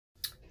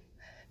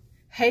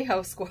Hey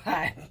ho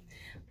squad.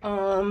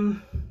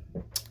 You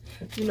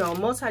know,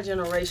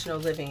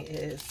 multi-generational living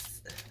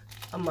is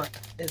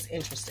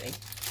interesting.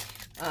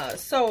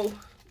 So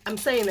I'm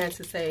saying that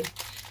to say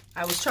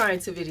I was trying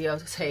to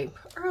videotape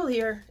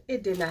earlier.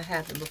 It did not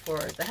happen before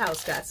the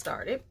house got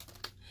started.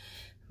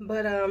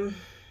 But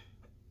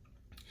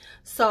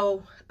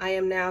so I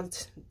am now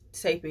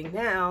taping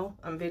now.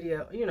 I'm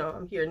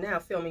here now,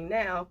 filming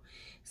now.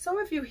 So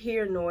if you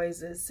hear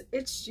noises,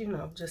 it's,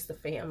 just the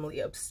family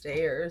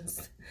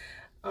upstairs.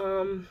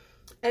 And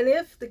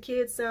if the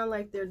kids sound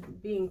like they're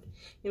being,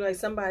 like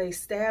somebody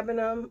stabbing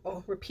them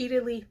or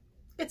repeatedly,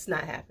 it's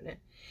not happening.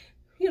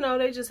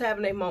 They just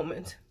having a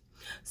moment.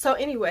 So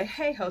anyway,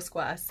 hey ho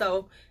squad.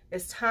 So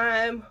it's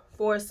time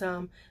for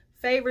some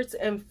favorites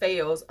and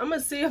fails. I'm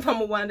gonna see if I'm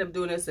gonna wind up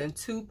doing this in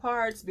 2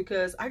 parts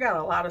because I got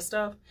a lot of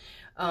stuff.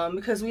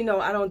 Because we know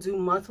I don't do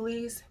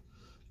monthlies.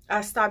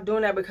 I stopped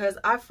doing that because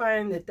I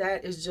find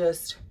that is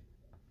just,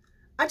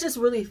 I just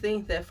really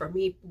think that for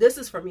me, this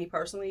is for me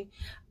personally,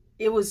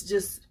 it was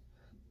just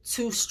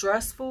too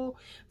stressful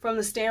from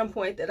the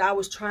standpoint that I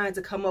was trying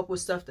to come up with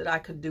stuff that I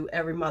could do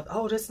every month.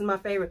 Oh, this is my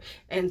favorite,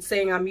 and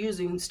saying I'm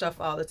using stuff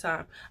all the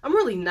time. I'm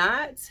really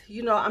not.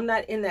 I'm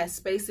not in that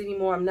space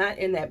anymore. I'm not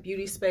in that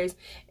beauty space.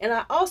 And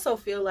I also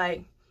feel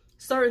like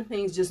certain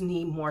things just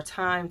need more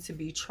time to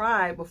be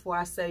tried before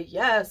I say,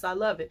 yes, I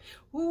love it.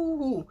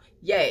 Ooh,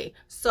 yay.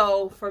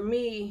 So for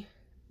me,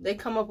 they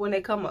come up when they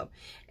come up.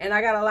 And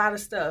I got a lot of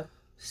stuff.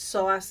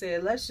 So I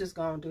said, let's just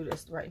go and do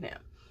this right now.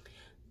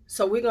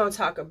 So we're going to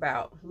talk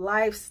about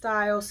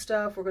lifestyle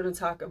stuff. We're going to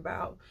talk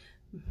about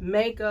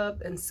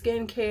makeup and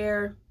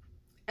skincare.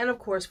 And of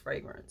course,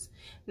 fragrance.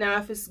 Now,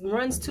 if it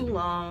runs too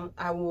long,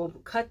 I will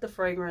cut the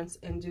fragrance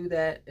and do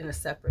that in a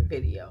separate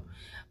video.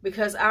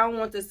 Because I don't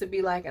want this to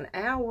be like an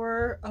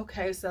hour.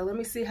 Okay, so let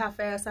me see how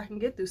fast I can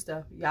get through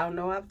stuff. Y'all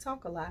know I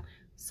talk a lot.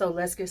 So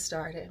let's get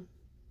started.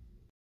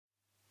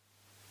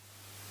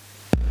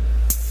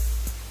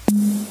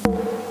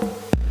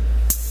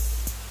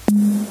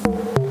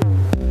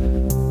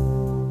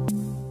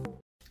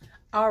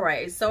 All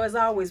right, so as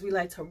always, we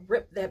like to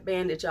rip that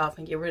bandage off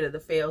and get rid of the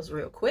fails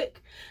real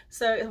quick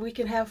so we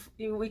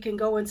can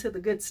go into the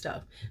good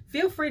stuff.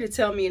 Feel free to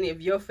tell me any of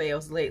your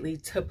fails lately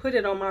to put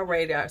it on my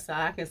radar so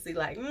I can see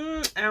like,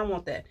 I don't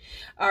want that.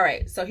 All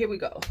right, so here we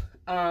go.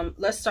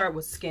 Let's start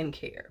with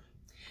skincare.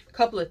 A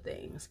couple of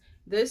things.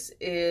 This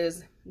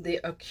is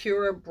the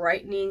Acura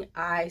Brightening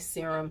Eye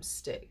Serum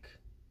Stick.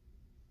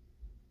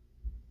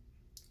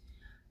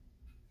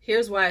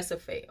 Here's why it's a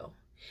fail.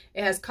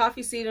 It has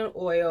coffee seed and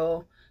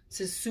oil,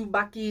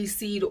 Tsubaki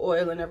seed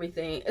oil and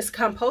everything. It's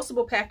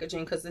compostable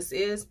packaging because this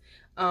is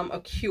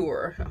a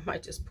cure. I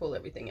might just pull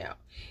everything out.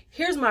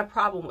 Here's my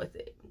problem with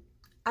it.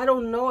 I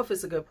don't know if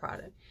it's a good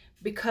product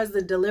because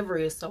the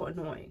delivery is so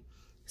annoying.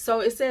 So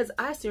it says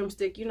eye serum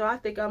stick. I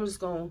think I'm just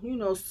going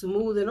to,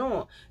 smooth it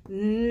on.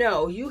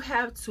 No, you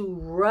have to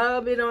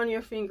rub it on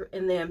your finger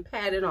and then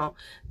pat it on.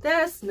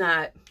 That's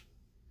not,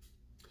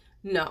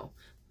 no.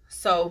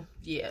 So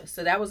yeah,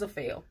 so that was a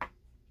fail.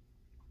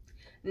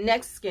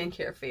 Next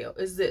skincare fail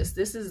is this.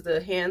 This is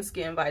the Hand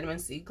Skin Vitamin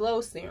C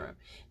Glow Serum.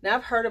 Now,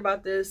 I've heard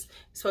about this.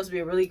 It's supposed to be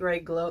a really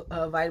great glow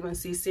vitamin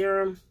C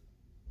serum.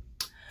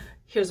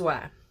 Here's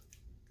why.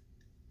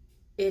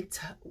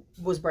 It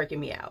was breaking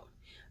me out.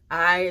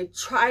 I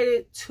tried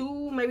it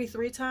 2, maybe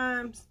 3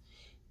 times,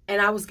 and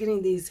I was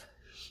getting these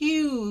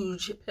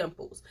huge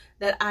pimples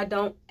that I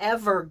don't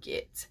ever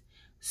get.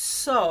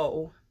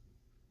 So,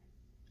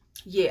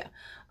 yeah.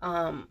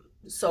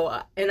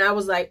 And I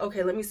was like,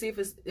 okay, let me see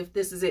if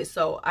this is it.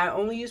 So I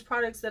only use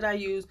products that I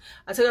use.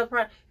 I took out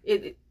the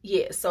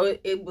product. So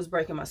it was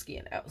breaking my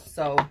skin out.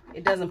 So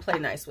it doesn't play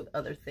nice with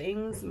other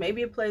things.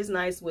 Maybe it plays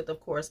nice with, of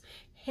course,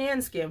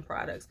 hand skin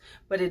products,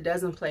 but it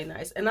doesn't play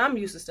nice. And I'm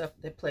used to stuff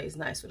that plays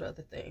nice with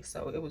other things.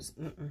 So it was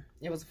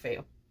a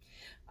fail.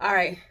 All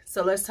right,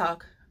 so let's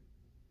talk.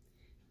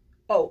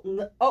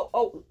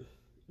 Oh,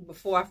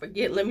 before I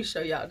forget, let me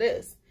show y'all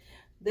this.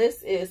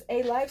 This is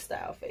a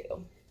lifestyle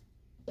fail.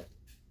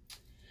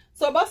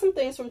 So I bought some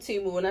things from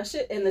Temu,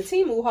 and the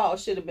Temu haul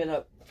should have been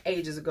up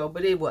ages ago,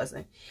 but it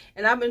wasn't.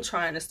 And I've been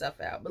trying this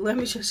stuff out, but let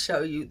me just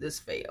show you this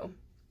fail.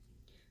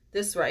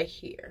 This right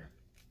here.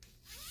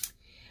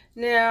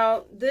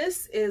 Now,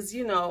 this is,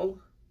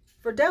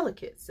 for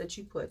delicates that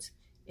you put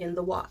in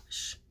the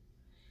wash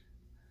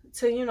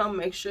to,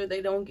 make sure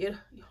they don't get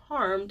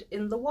harmed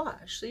in the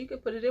wash. So you can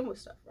put it in with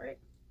stuff, right?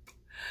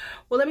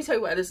 Well, let me tell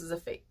you why this is a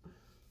fail.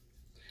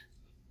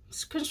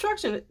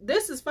 Construction,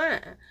 this is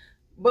fine.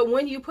 But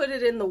when you put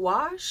it in the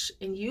wash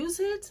and use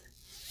it,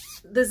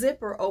 the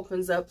zipper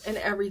opens up and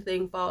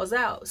everything falls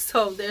out.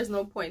 So there's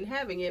no point in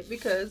having it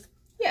because,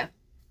 yeah,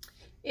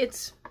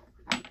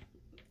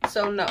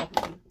 so no,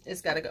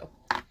 it's got to go.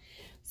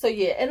 So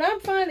yeah, and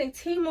I'm finding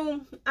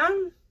Temu,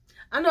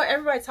 I know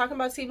everybody talking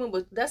about Temu,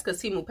 but that's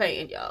because Temu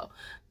paying y'all.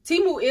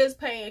 Temu is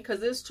paying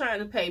because it's trying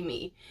to pay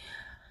me.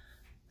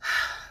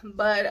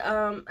 But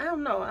I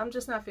don't know, I'm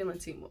just not feeling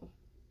Temu.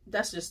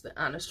 That's just the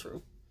honest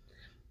truth.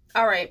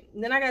 All right,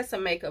 then I got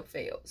some makeup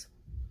fails.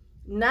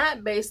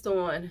 Not based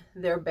on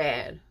they're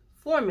bad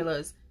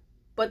formulas,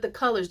 but the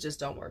colors just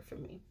don't work for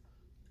me.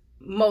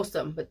 Most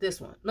of them, but this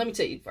one. Let me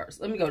tell you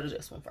first. Let me go to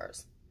this one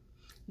first.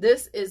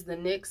 This is the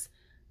NYX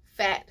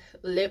Fat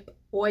Lip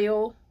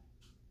Oil.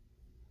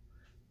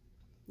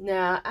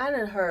 Now, I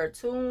done heard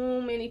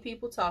too many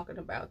people talking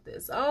about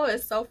this. Oh,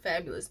 it's so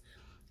fabulous.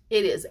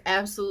 It is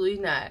absolutely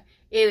not.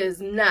 It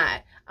is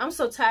not. I'm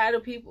so tired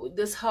of people,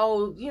 this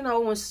whole, you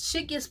know, when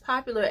shit gets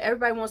popular,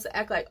 everybody wants to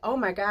act like, oh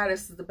my God,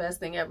 this is the best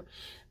thing ever.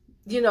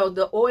 You know,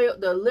 the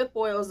lip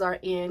oils are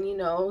in, you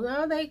know,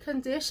 oh, they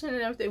condition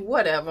and everything,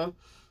 whatever.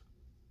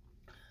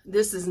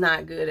 This is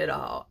not good at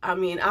all. I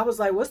mean, I was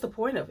like, what's the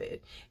point of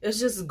it? It's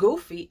just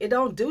goofy. It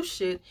don't do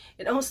shit.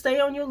 It don't stay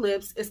on your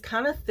lips. It's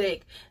kind of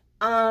thick.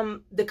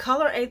 The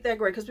color ain't that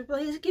great because people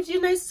are like, it gives you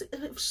a nice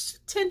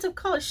tint of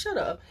color. Shut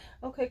up.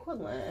 Okay, quit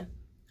lying.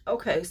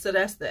 Okay, so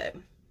that's that.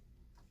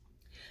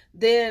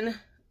 Then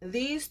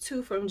these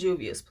two from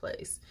Juvia's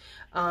Place.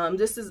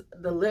 This is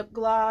the lip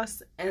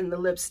gloss and the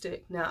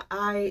lipstick. Now,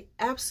 I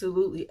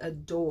absolutely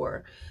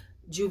adore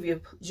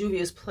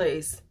Juvia's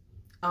Place.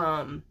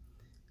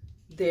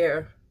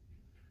 Their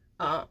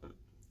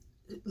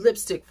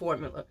lipstick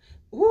formula.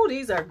 Ooh,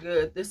 these are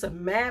good. This is a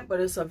matte,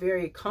 but it's a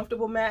very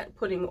comfortable matte.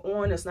 Putting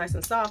on, it's nice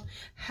and soft.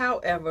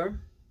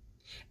 However,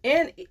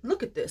 and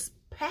look at this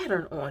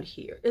pattern on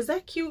here. Is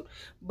that cute?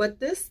 But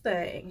this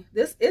thing,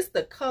 this is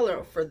the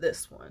color for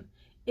this one.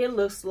 It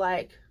looks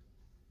like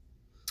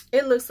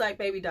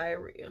baby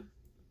diarrhea.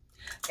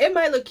 It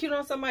might look cute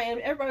on somebody, and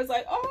everybody's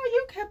like, oh,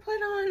 you can put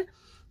on,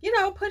 you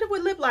know, put it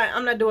with lip line.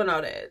 I'm not doing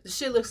all that. The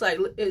shit looks like,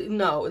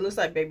 no, it looks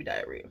like baby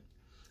diarrhea.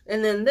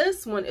 And then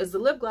this one is the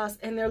lip gloss,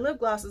 and their lip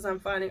glosses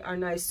I'm finding are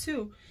nice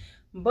too,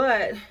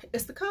 but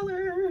it's the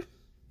color.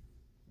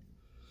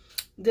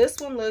 This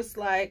one looks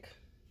like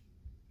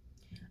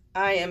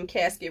I am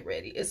casket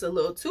ready. It's a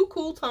little too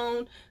cool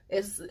tone.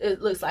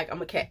 It looks like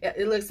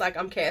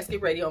I'm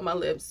casket ready on my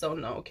lips, so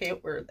no,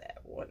 can't wear that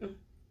one.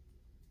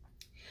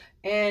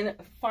 And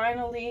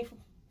finally,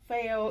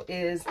 fail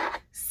is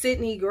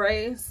Sydney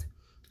Grace.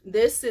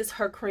 This is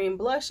her cream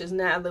blushes.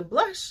 Now the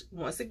blush,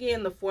 once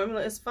again, the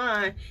formula is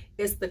fine.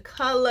 It's the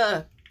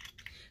color.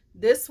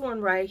 This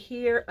one right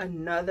here,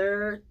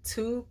 another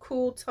too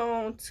cool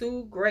tone,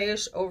 too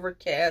grayish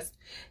overcast.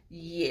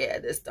 Yeah,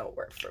 this don't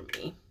work for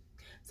me.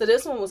 So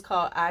this one was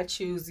called I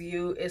Choose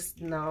You. It's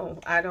no,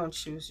 I don't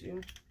choose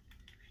you.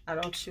 I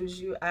don't choose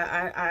you.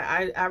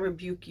 I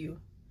rebuke you.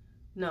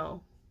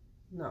 No,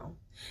 no.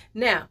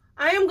 Now,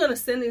 I am going to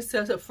send these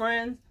to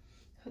friends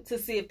to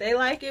see if they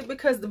like it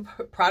because the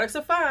products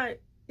are fine.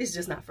 It's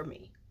just not for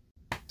me.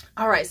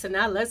 All right, so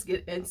now let's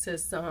get into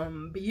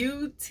some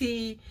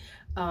beauty,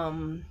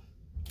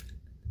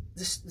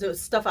 the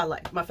stuff I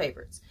like, my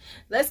favorites.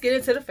 Let's get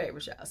into the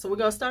favorites, y'all. So we're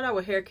going to start out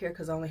with hair care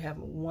because I only have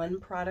one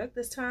product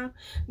this time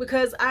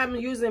because I'm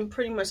using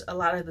pretty much a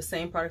lot of the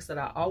same products that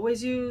I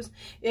always use.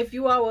 If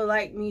you all would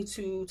like me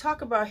to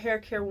talk about hair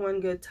care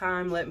one good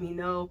time, let me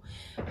know.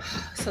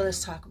 So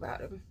let's talk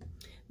about it.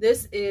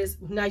 This is,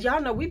 now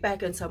y'all know we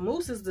back into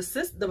mousses.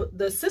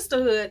 The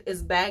sisterhood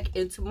is back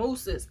into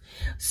mousses.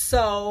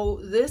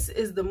 So this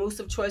is the mousse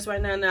of choice right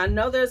now. Now I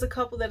know there's a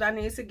couple that I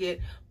need to get.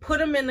 Put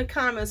them in the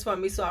comments for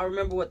me so I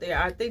remember what they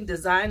are. I think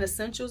Design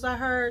Essentials I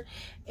heard,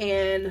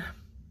 and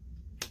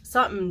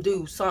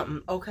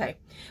something. Okay.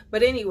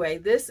 But anyway,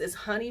 this is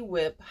Honey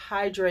Whip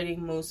Hydrating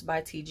Mousse by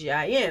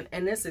TGIN.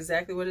 And that's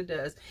exactly what it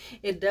does.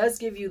 It does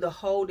give you the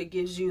hold. It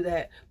gives you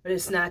that, but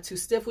it's not too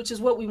stiff, which is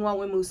what we want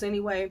with mousse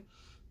anyway.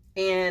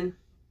 And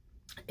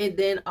it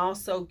then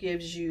also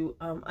gives you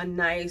a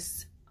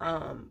nice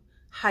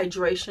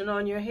hydration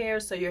on your hair,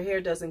 so your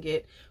hair doesn't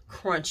get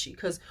crunchy,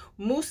 because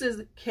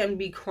mousses can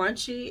be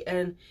crunchy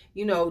and,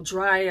 you know,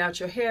 drying out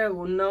your hair.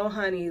 Well, no,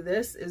 honey,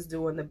 this is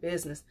doing the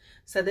business.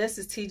 So this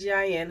is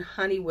TGIN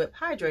Honey Whip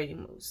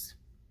Hydrating Mousse.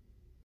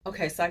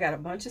 Okay, so I got a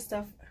bunch of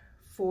stuff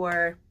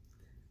for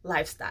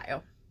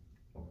lifestyle.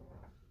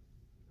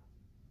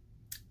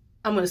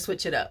 I'm going to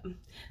switch it up.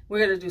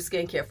 We're going to do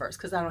skincare first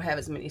because I don't have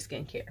as many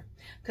skincare.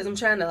 Because I'm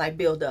trying to like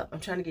build up.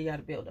 I'm trying to get y'all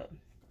to build up.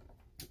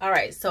 All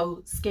right, so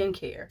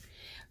skincare.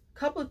 A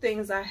couple of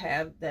things I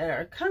have that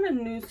are kind of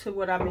new to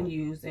what I've been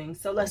using.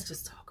 So let's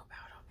just talk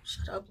about them.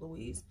 Shut up,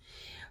 Louise.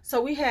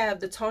 So we have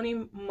the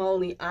Tony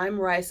Moly I'm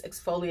Rice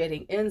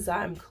Exfoliating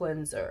Enzyme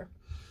Cleanser.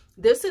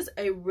 This is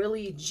a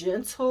really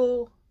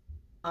gentle,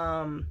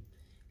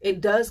 it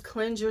does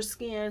cleanse your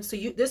skin. So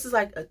this is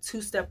like a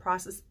two-step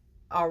process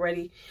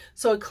already.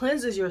 So it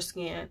cleanses your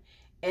skin,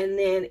 and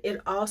then it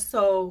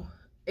also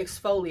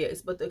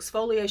exfoliates, but the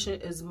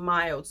exfoliation is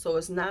mild, so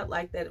it's not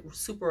like that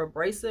super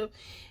abrasive.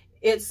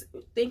 It's,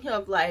 think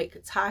of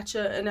like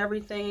Tatcha and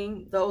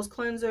everything, those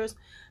cleansers,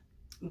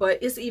 but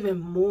it's even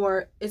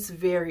more, it's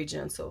very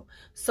gentle.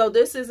 So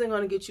this isn't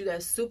going to get you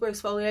that super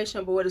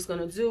exfoliation, but what it's going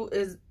to do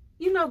is,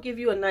 you know, give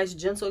you a nice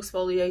gentle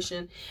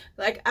exfoliation.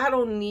 Like, I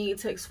don't need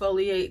to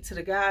exfoliate to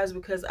the guys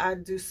because I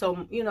do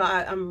so, you know,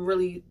 I'm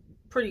really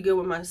pretty good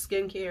with my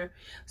skincare.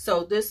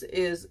 So this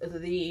is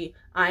the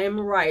I Am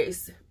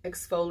Rice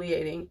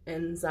Exfoliating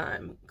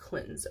Enzyme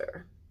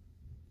Cleanser.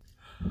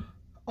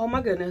 Oh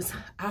my goodness,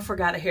 I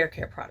forgot a hair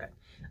care product.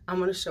 I'm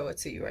going to show it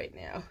to you right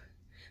now.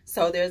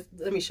 So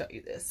let me show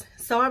you this.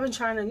 So I've been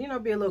trying to, you know,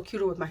 be a little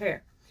cuter with my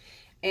hair.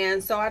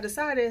 And so I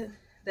decided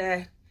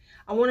that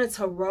I wanted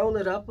to roll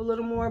it up a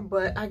little more,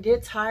 but I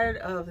get tired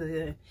of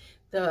the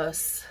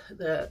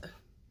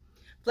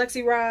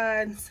flexi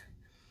rods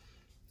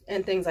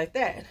and things like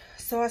that.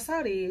 So I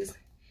saw these,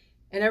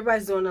 and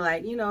everybody's doing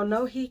like, you know,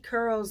 no heat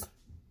curls.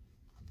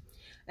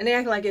 And they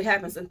act like it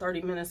happens in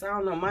 30 minutes. I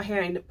don't know. My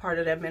hair ain't part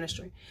of that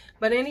ministry.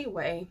 But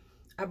anyway,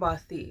 I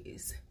bought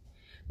these.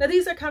 Now,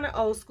 these are kind of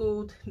old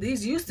school.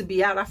 These used to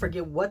be out. I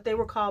forget what they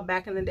were called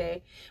back in the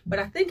day. But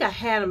I think I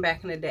had them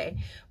back in the day.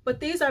 But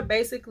these are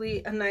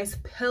basically a nice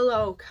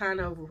pillow kind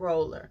of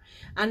roller.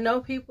 I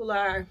know people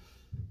are...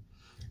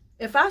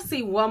 If I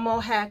see one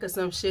more hack of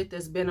some shit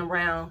that's been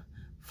around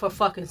for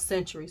fucking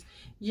centuries.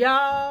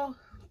 Y'all...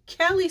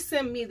 Kelly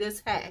sent me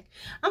this hack.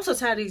 I'm so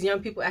tired of these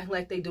young people acting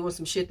like they doing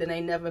some shit that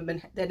ain't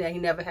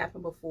never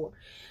happened before.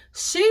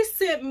 She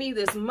sent me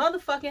this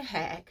motherfucking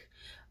hack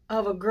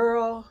of a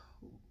girl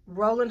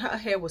rolling her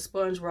hair with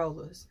sponge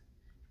rollers,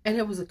 and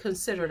it was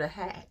considered a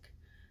hack.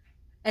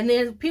 And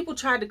then people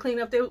tried to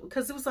clean up there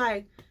because it was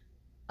like,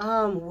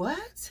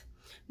 what?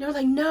 They were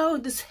like, no,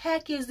 this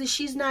hack is that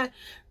she's not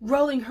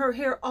rolling her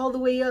hair all the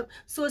way up,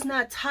 so it's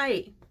not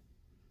tight.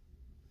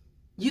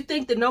 You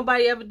think that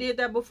nobody ever did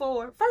that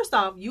before? First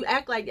off, you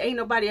act like ain't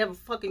nobody ever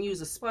fucking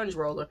used a sponge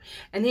roller.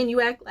 And then you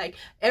act like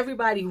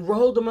everybody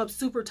rolled them up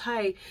super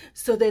tight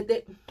so that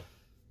they...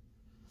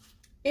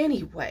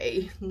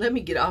 Anyway, let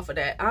me get off of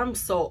that. I'm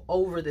so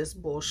over this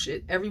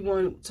bullshit.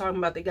 Everyone talking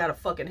about they got a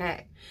fucking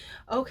hack.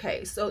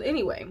 Okay, so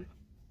anyway,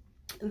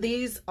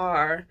 these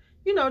are,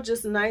 you know,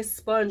 just nice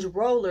sponge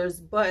rollers.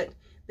 But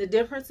the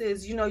difference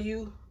is, you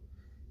know,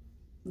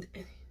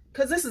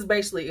 because this is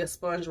basically a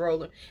sponge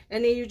roller.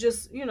 And then you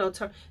just, you know,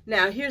 turn.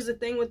 Now, here's the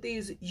thing with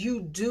these.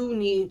 You do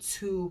need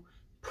to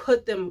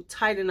put them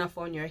tight enough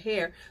on your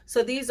hair.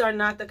 So these are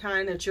not the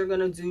kind that you're going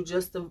to do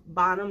just the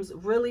bottoms,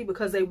 really,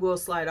 because they will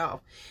slide off.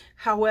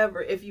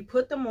 However, if you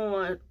put them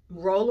on,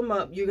 roll them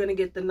up, you're going to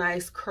get the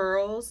nice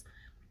curls.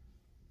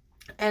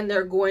 And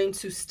they're going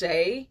to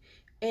stay.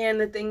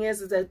 And the thing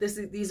is that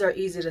these are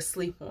easy to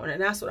sleep on.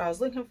 And that's what I was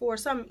looking for,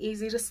 something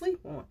easy to sleep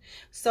on.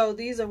 So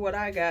these are what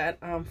I got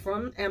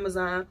from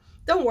Amazon.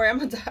 Don't worry,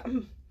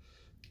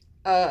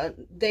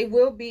 they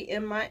will be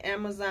in my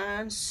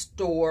Amazon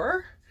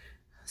store.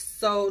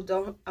 So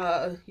don't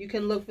you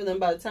can look for them.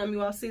 By the time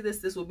you all see this,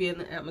 this will be in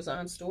the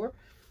Amazon store.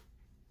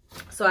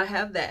 So I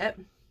have that.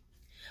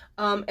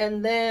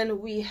 And then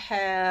we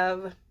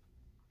have,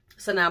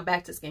 so now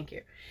back to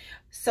skincare.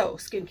 So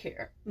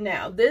skincare.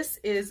 Now this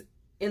is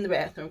in the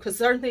bathroom, because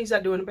certain things I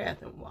do in the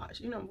bathroom,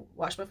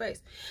 wash my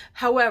face.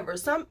 However,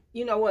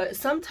 you know what,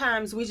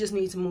 sometimes we just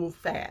need to move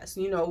fast.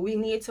 You know, we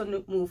need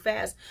to move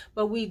fast,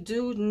 but we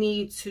do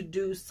need to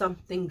do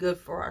something good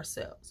for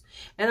ourselves.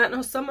 And I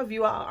know some of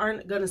you all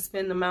aren't going to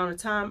spend the amount of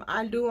time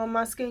I do on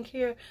my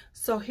skincare.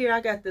 So here, I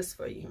got this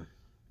for you.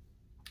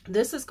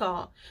 This is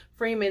called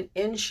Freeman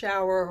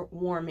In-Shower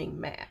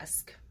Warming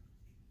Mask.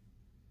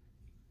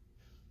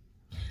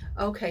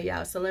 Okay,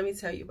 y'all, so let me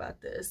tell you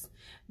about this.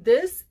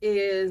 This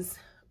is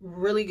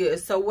really good.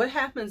 So what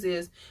happens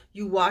is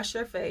you wash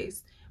your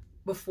face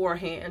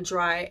beforehand,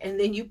 dry, and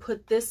then you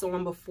put this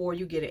on before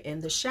you get it in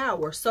the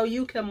shower, so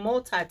you can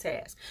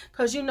multitask.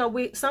 Because you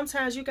know,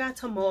 sometimes you got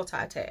to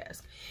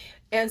multitask.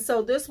 And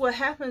so this, what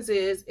happens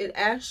is, it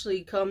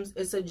actually comes,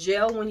 it's a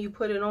gel when you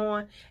put it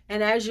on,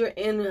 and as you're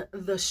in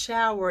the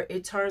shower,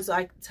 it turns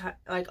like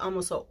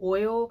almost an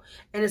oil,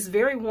 and it's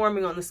very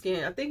warming on the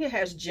skin. I think it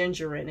has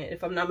ginger in it,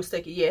 if I'm not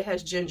mistaken. Yeah, it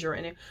has ginger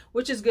in it,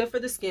 which is good for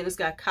the skin. It's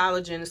got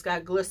collagen, it's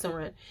got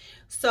glycerin.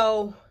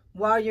 So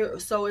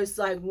so it's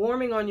like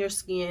warming on your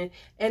skin,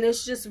 and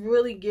it's just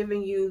really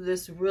giving you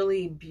this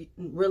really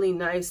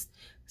nice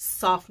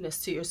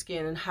softness to your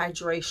skin and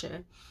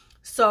hydration.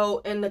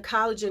 So, and the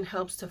collagen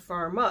helps to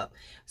firm up.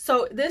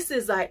 So this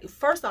is like,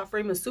 first off,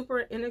 Freeman's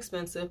super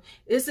inexpensive.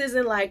 This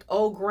isn't like,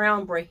 oh,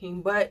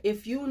 groundbreaking, but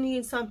if you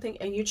need something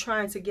and you're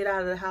trying to get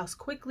out of the house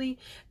quickly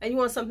and you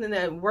want something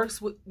that works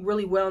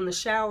really well in the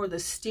shower, the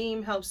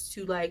steam helps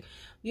to, like,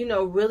 you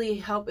know, really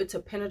help it to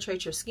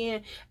penetrate your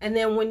skin. And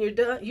then when you're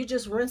done, you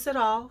just rinse it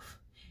off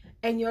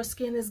and your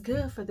skin is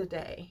good for the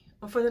day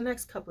or for the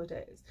next couple of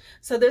days.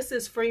 So this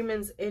is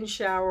Freeman's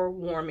In-Shower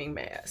Warming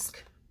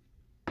Mask.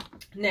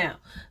 Now,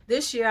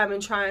 this year I've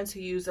been trying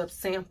to use up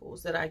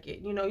samples that I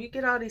get. You know, you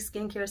get all these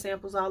skincare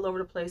samples all over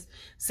the place.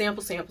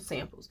 Samples.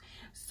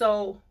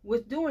 So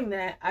with doing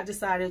that, I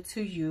decided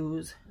to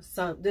use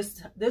some,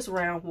 this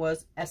round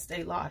was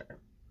Estee Lauder.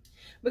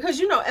 Because,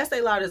 you know,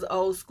 Estee Lauder is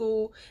old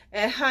school.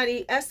 And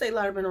honey, Estee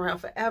Lauder been around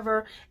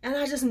forever. And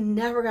I just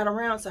never got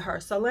around to her.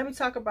 So let me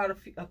talk about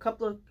a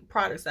couple of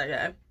products I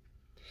got.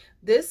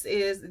 This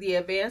is the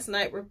Advanced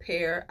Night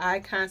Repair Eye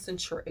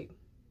Concentrate.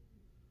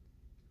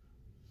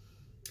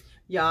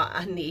 Y'all,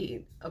 I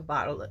need a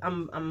bottle.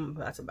 I'm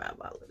about to buy a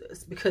bottle of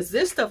this, because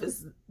this stuff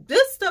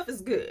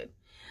is good.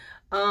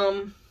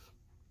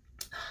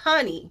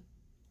 Honey,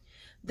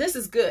 this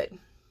is good.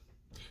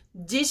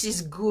 This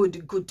is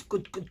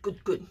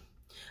good.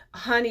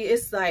 Honey,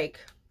 it's like,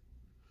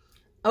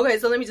 Okay,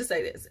 so let me just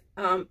say this.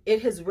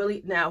 It has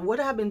really, now what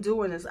I've been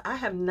doing is I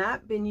have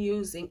not been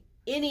using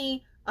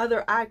any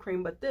other eye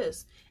cream but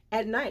this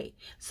at night.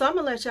 So I'm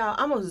gonna let y'all,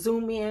 I'm gonna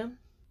zoom in.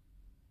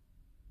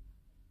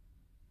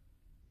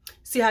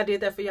 See how I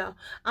did that for y'all?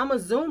 I'm gonna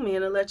zoom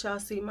in and let y'all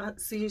see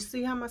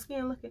see how my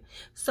skin looking.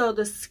 So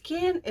the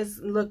skin is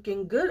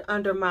looking good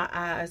under my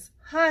eyes.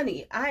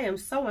 Honey, I am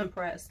so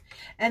impressed.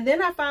 And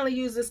then I finally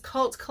used this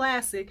cult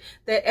classic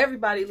that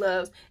everybody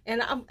loves,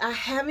 and I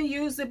haven't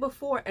used it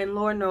before, and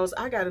Lord knows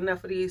I got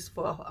enough of these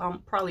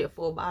for probably a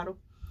full bottle.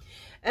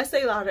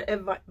 Estee Lauder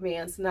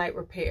Advanced Night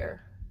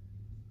Repair.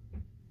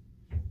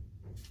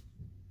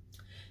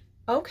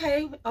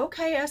 Okay,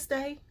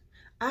 Estee,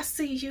 I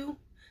see you.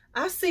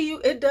 I see you.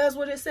 It does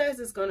what it says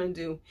it's going to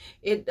do.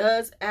 It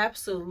does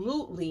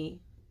absolutely.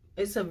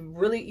 It's a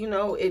really, you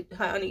know,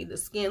 honey, the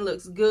skin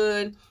looks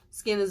good.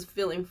 Skin is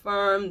feeling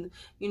firm,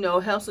 you know,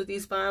 helps with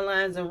these fine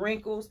lines and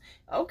wrinkles.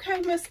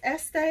 Okay, Miss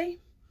Estee,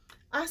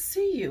 I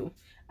see you.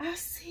 I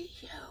see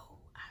you.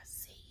 I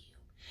see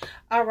you.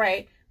 All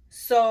right.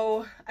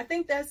 So I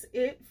think that's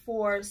it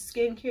for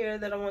skincare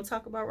that I want to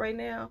talk about right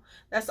now.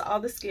 That's all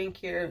the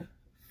skincare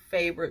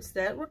favorites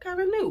that were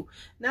kind of new,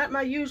 not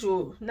my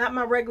usual, not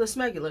my regular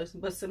smegulars,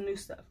 but some new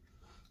stuff.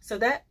 So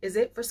that is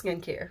it for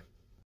skincare.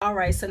 All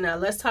right, so now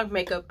let's talk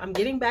makeup. I'm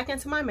getting back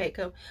into my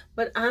makeup,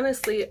 but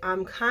honestly,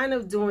 I'm kind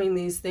of doing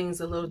these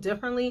things a little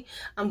differently.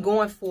 I'm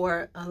going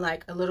for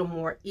like a little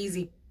more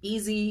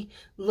easy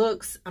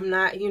looks. I'm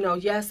not, you know,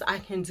 yes, I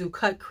can do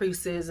cut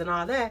creases and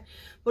all that,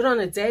 but on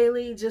a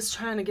daily, just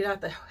trying to get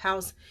out the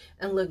house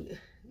and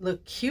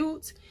look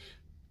cute.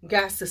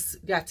 Got to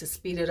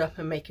speed it up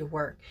and make it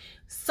work.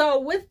 So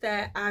with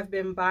that, I've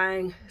been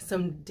buying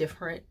some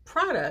different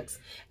products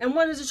and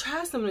wanted to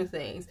try some new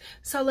things.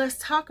 So let's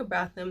talk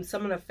about them.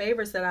 Some of the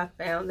favorites that I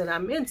found that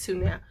I'm into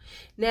now.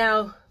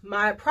 Now,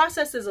 my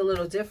process is a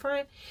little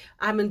different.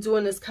 I've been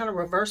doing this kind of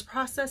reverse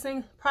process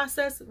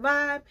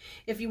vibe.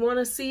 If you want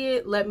to see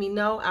it, let me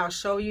know. I'll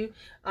show you.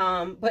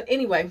 But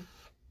anyway,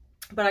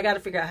 I got to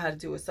figure out how to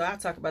do it. So I'll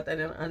talk about that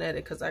in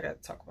unedited because I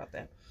got to talk about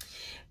that.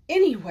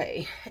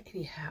 Anywho,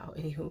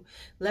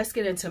 let's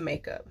get into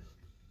makeup.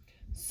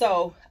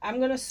 So I'm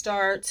going to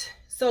start.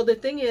 So the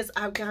thing is,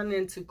 I've gotten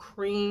into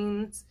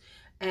creams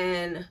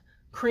and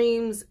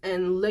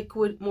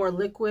more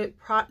liquid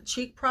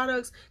cheek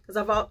products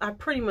because I've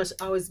pretty much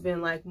always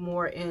been like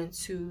more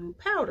into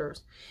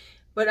powders.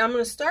 But I'm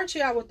going to start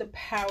you out with the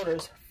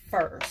powders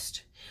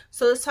first.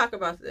 So let's talk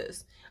about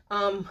this.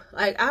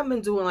 Like I've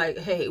been doing like,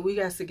 hey, we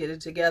got to get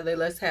it together.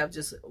 Let's have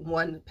just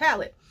one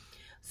palette.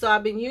 So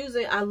I've been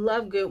using, I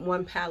love good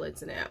one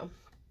palettes now.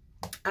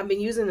 I've been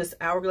using this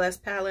Hourglass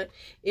palette.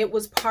 It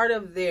was part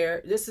of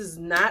this is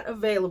not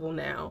available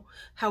now.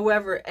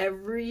 However,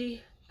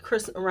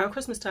 around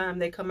Christmas time,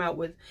 they come out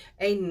with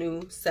a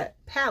new set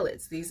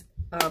palettes, these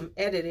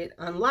edited,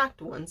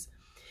 unlocked ones.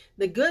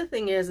 The good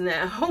thing is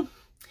now,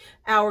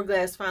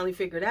 Hourglass finally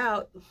figured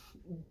out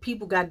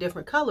people got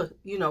different colors.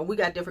 You know, we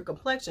got different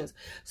complexions.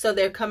 So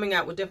they're coming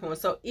out with different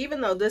ones. So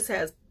even though this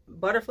has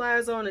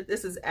butterflies on it,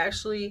 this is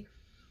actually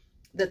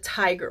the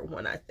tiger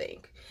one, I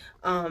think.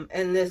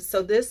 And this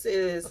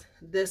is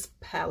this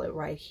palette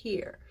right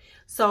here.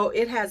 So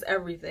it has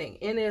everything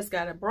in it. It's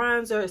got a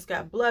bronzer, it's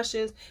got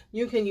blushes.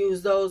 You can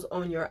use those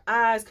on your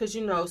eyes because,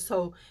 you know,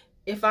 so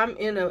if I'm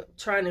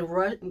trying to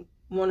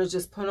want to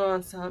just put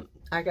on some,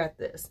 I got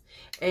this.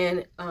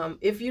 And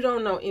if you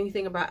don't know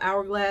anything about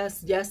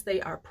Hourglass, yes, they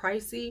are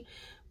pricey,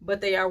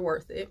 but they are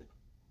worth it.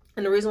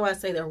 And the reason why I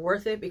say they're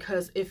worth it,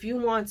 because if you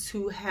want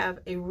to have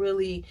a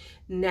really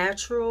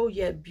natural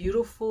yet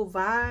beautiful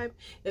vibe,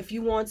 if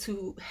you want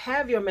to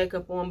have your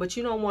makeup on, but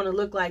you don't want to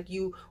look like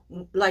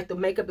the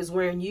makeup is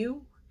wearing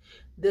you,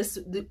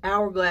 the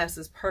Hourglass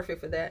is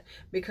perfect for that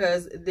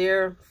because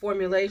their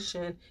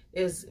formulation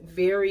is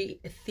very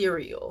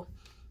ethereal.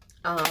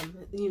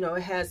 You know,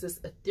 it has this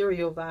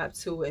ethereal vibe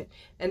to it,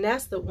 and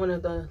that's one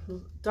of the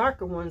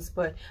darker ones.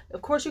 But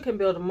of course, you can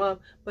build them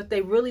up, but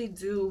they really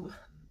do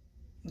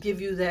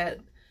give you that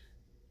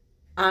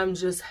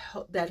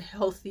that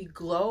healthy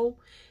glow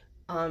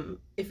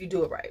if you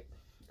do it right.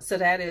 So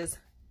that is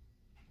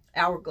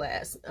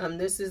Hourglass.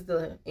 This is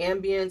the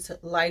Ambient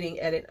Lighting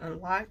Edit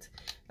Unlocked.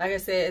 Like I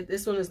said,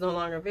 this one is no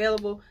longer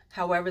available.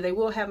 However, they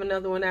will have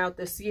another one out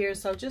this year,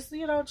 so just,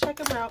 you know, check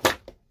them out.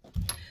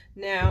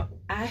 Now,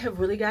 I have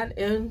really gotten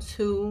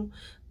into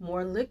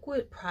more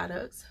liquid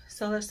products,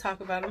 so let's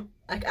talk about them.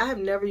 Like, I have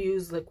never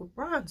used liquid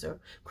bronzer,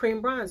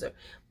 cream bronzer,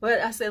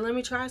 but I said, let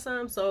me try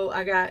some, so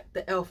I got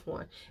the e.l.f.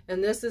 one,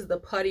 and this is the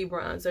Putty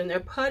bronzer, and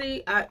their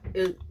Putty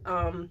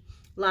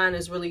line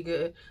is really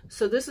good.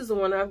 So this is the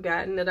one I've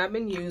gotten that I've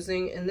been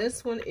using, and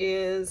this one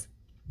is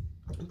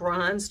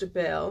Bronzed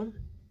Belle.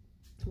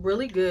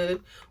 Really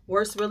good,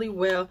 works really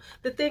well.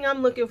 The thing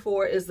I'm looking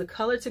for is the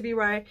color to be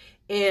right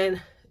and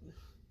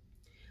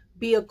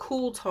be a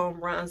cool tone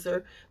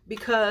bronzer,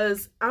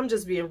 because I'm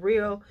just being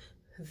real,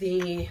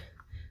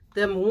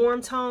 them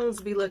warm tones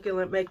be looking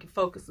like, making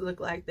folks look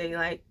like they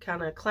like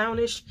kind of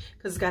clownish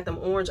because it's got them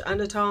orange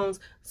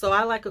undertones. So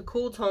I like a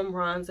cool tone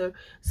bronzer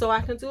so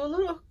I can do a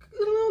little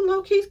little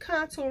low-key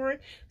contouring.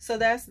 So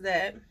that's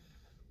that.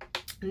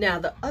 Now,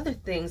 the other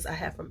things I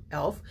have from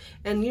e.l.f.,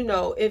 and you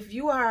know, if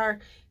you are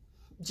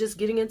just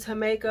getting into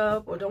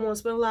makeup or don't want to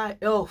spend a lot,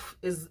 e.l.f.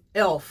 is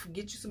e.l.f.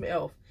 Get you some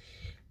e.l.f.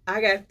 I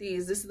got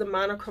these. This is the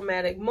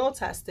monochromatic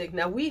multi-stick.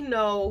 Now, we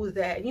know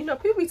that, you know,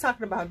 people be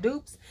talking about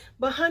dupes,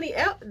 but honey,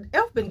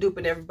 e.l.f. been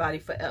duping everybody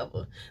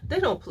forever. They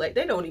don't play.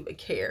 They don't even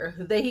care.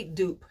 They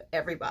dupe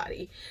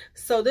everybody.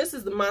 So this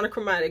is the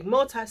monochromatic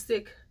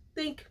multi-stick.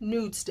 Think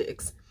nude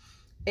sticks.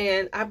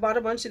 And I bought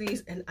a bunch of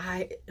these and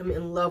I am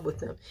in love with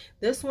them.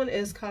 This one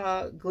is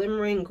called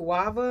Glimmering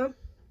Guava.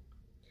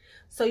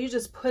 So you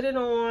just put it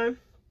on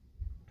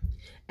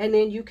and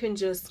then you can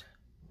just,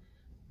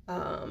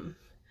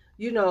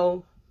 you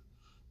know,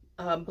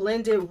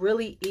 blend it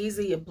really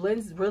easy. It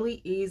blends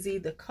really easy.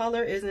 The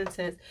color is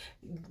intense.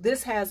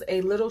 This has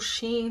a little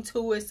sheen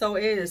to it. So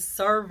it is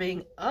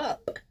serving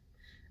up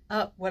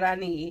what I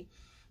need.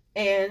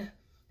 And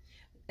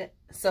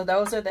so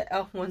those are the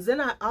e.l.f. ones.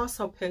 Then I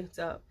also picked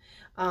up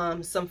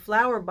some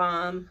Flower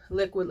Bomb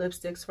liquid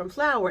lipsticks from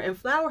Flower, and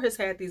Flower has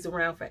had these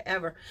around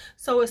forever.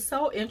 So it's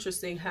so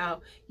interesting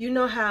how, you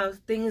know how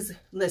things,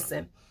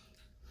 listen,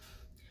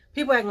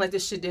 people acting like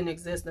this shit didn't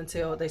exist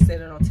until they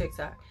said it on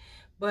TikTok,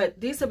 but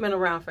these have been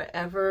around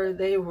forever.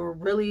 They were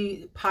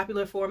really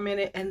popular for a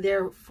minute and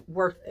they're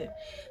worth it.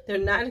 They're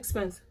not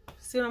expensive.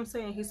 See what I'm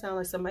saying? He sounds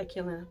like somebody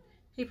killing him.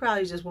 He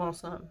probably just wants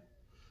something.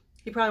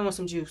 He probably wants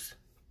some juice.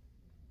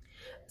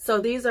 So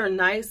these are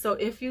nice. So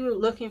if you're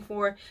looking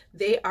for,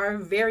 they are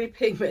very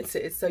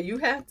pigmented. So you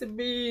have to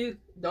be,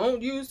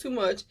 don't use too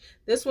much.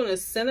 This one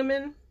is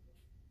cinnamon.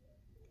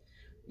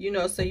 You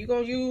know, so you're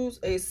going to use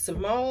a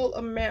small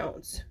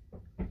amount.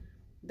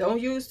 Don't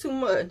use too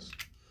much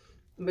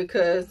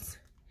because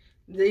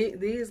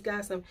these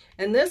got some.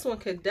 And this one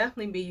could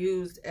definitely be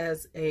used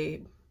as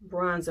a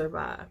bronzer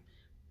vibe.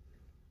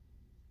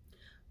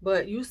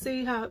 But you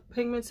see how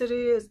pigmented it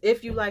is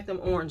if you like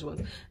them orange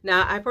ones.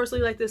 Now, I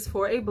personally like this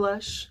for a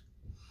blush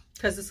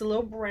because it's a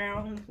little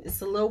brown. It's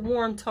a little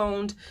warm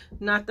toned,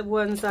 not the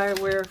ones I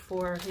wear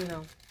for, you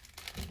know,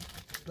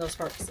 those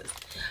purposes.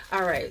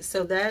 All right,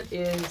 so that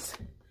is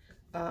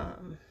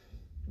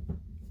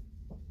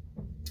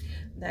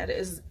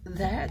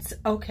that.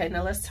 Okay,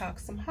 now let's talk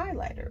some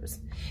highlighters.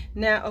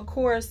 Now, of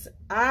course,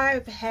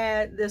 I've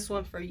had this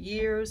one for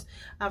years.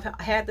 I've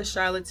had the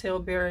Charlotte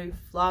Tilbury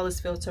Flawless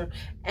Filter,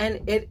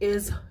 and it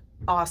is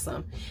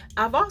awesome.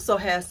 I've also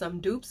had some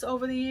dupes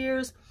over the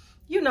years.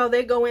 You know,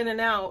 they go in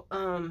and out.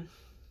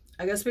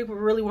 I guess people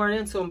really weren't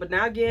into them, but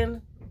now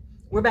again,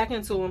 we're back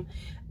into them.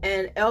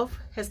 And e.l.f.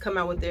 has come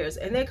out with theirs,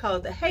 and they call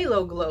it the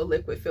Halo Glow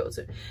Liquid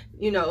Filter.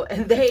 You know,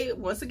 and they,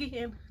 once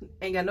again,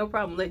 ain't got no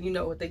problem letting you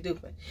know what they do.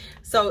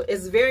 So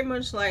it's very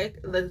much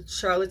like the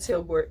Charlotte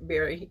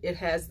Tilbury. It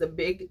has the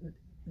big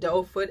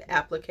doe foot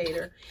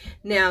applicator.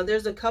 Now,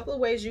 there's a couple of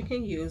ways you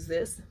can use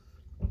this.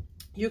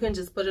 You can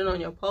just put it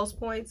on your pulse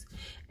points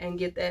and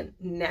get that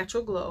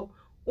natural glow,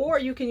 or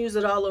you can use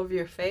it all over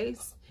your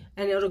face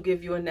and it'll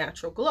give you a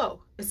natural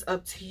glow. It's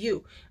up to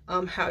you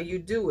how you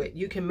do it.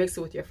 You can mix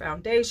it with your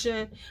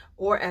foundation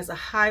or as a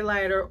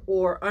highlighter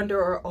or under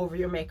or over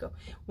your makeup.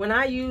 When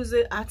I use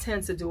it, I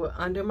tend to do it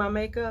under my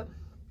makeup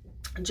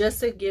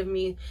just to give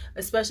me,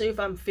 especially if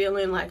I'm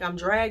feeling like I'm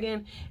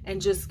dragging,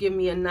 and just give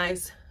me a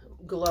nice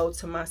glow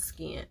to my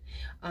skin.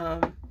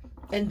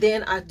 And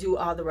then I do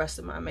all the rest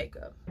of my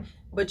makeup.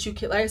 But you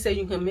can, like I said,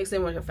 you can mix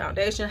it with your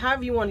foundation.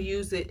 However you want to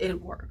use it, it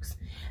works.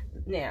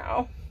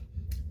 Now,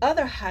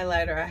 other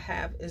highlighter I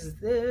have is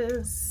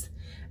this,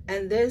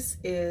 and this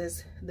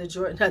is the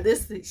Jordan. Now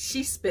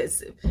she's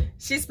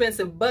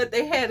expensive, but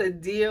they had a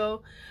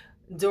deal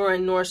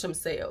during Nordstrom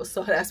sales,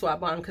 so that's why I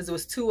bought them, because it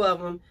was 2 of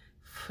them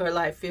for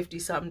like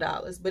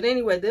 $50-something. But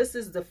anyway, this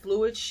is the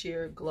Fluid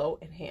Sheer Glow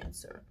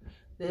Enhancer.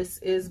 This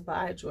is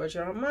by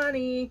Giorgio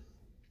Armani.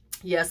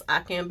 Yes, I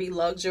can be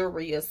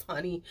luxurious,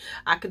 honey.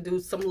 I could do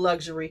some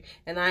luxury,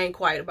 and I ain't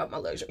quiet about my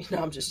luxury. No,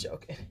 I'm just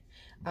joking.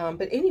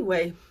 But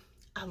anyway,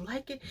 I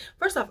like it.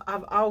 First off,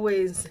 I've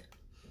always,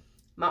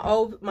 my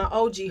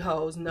OG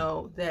hoes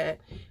know that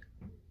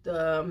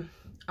the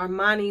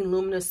Armani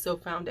Luminous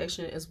Silk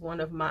Foundation is one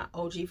of my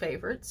OG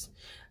favorites,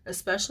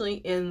 especially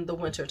in the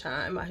winter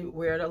time. I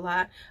wear it a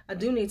lot. I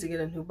do need to get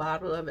a new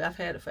bottle of it. I've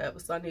had it forever,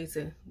 so I need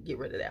to get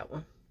rid of that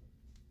one.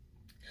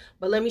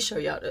 But let me show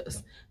y'all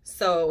this.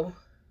 So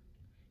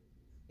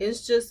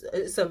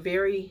it's a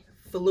very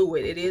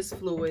fluid. It is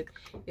fluid.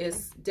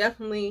 It's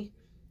definitely,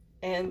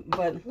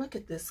 but look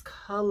at this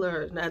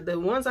color. Now, the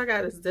ones I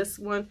got is this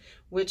one,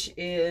 which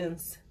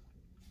is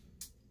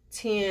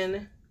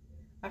 10.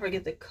 I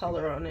forget the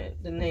color on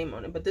it, the name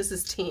on it, but this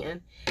is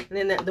 10. And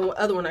then the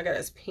other one I got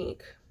is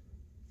pink,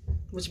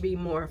 which would be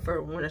more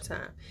for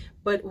wintertime.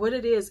 But what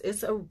it is,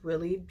 it's a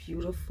really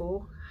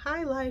beautiful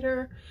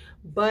highlighter.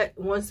 But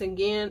once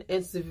again,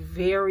 it's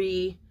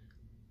very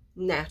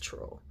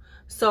natural.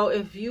 So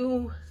if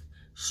you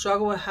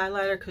struggle with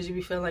highlighter because you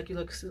be feeling like you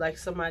look like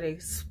somebody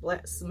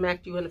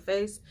smacked you in the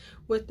face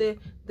with it,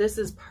 this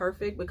is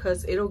perfect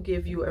because it'll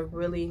give you a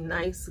really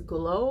nice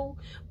glow,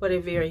 but a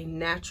very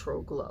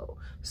natural glow.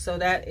 So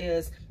that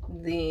is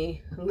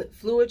the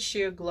Fluid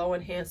Sheer Glow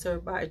Enhancer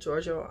by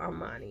Giorgio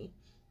Armani.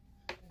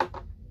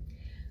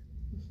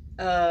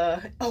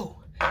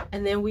 Oh,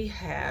 and then we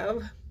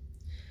have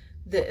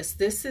this.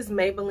 This is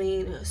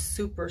Maybelline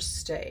Super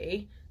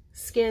Stay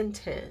Skin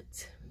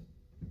Tint.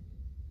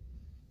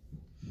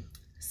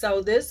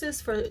 So this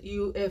is for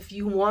you if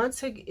you want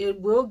to,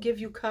 it will give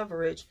you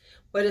coverage,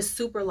 but it's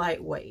super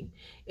lightweight.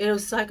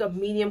 It's like a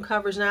medium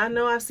coverage. Now I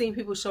know I've seen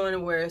people showing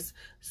it where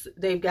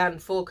they've gotten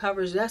full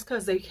coverage. That's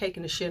because they're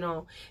taking the shit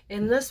on.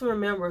 And let's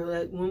remember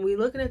that when we're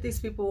looking at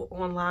these people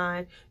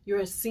online,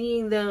 you're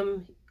seeing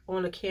them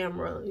on a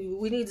camera.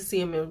 We need to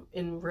see them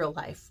in real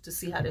life to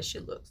see how this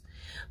shit looks.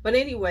 But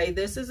anyway,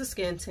 this is a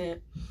skin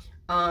tint.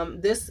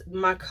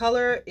 My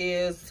color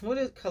is,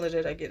 what color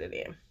did I get it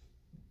in?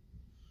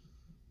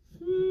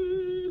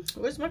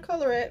 Where's my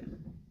color at?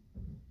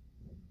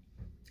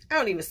 I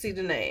don't even see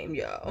the name,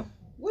 y'all.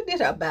 What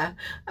did I buy?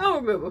 I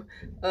don't remember.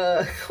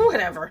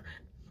 Whatever.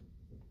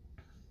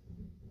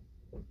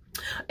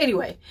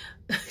 Anyway,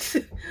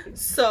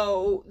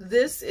 so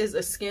this is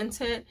a skin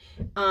tint,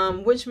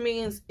 which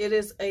means it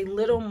is a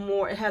little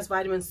more, it has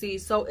vitamin C,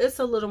 so it's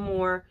a little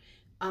more,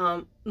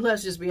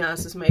 let's just be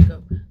honest, it's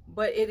makeup.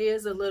 But it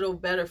is a little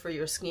better for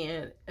your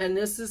skin. And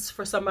this is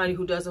for somebody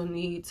who doesn't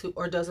need to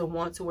or doesn't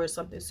want to wear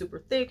something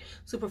super thick,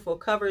 super full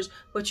coverage,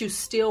 but you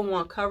still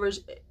want coverage.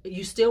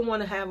 You still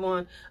want to have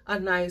on a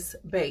nice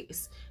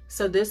base.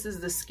 So this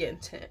is the skin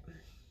tint.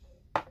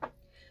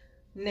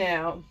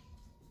 Now,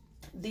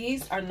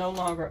 these are no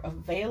longer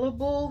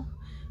available,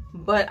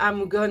 but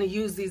I'm going to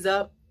use these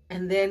up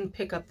and then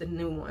pick up the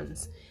new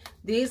ones.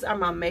 These are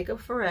my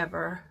Makeup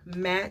Forever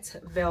Matte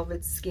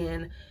Velvet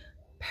Skin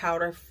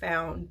Powder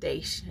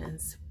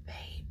Foundations,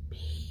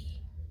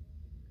 baby.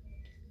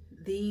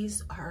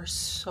 These are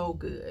so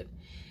good.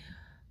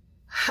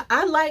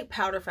 I like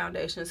powder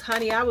foundations,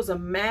 honey. I was a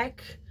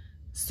MAC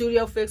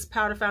Studio Fix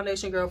powder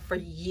foundation girl for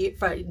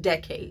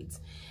decades,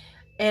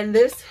 and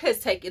this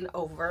has taken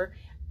over.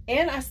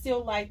 And I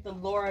still like the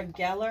Laura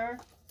Geller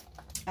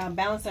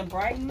Balance and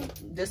Brighten.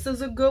 This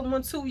is a good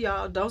one too,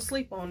 y'all. Don't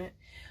sleep on it.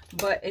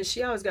 And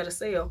she always got a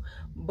sale.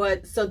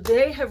 But so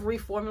they have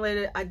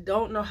reformulated. I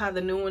don't know how the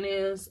new one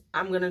is.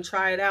 I'm going to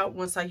try it out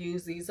once I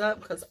use these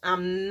up, because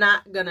I'm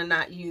not going to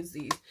not use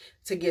these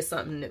to get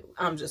something new.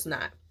 I'm just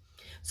not.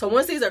 So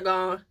once these are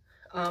gone,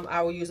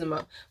 I will use them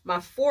up.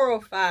 My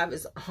 405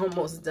 is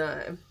almost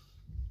done.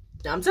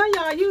 I'm telling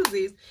y'all, I use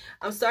these.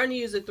 I'm starting to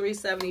use the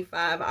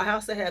 375. I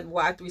also had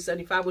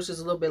Y375, which is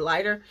a little bit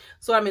lighter.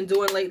 So what I've been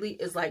doing lately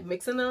is like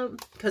mixing them,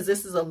 because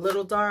this is a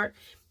little dark,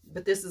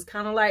 but this is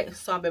kind of light,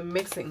 so I've been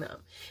mixing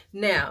them.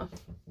 Now,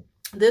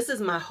 this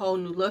is my whole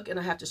new look, and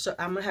I'm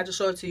gonna have to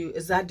show it to you.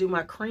 Is I do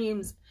my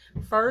creams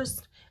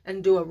first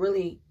and do a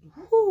really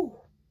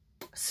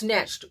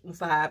snatched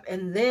vibe,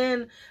 and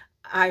then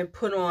I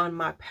put on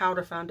my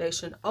powder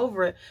foundation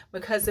over it,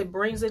 because it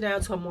brings it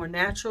down to a more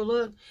natural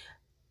look,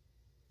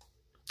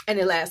 and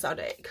it lasts all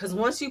day. Because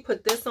once you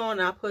put this on,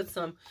 I put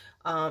some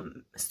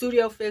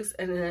Studio Fix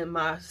and then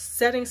my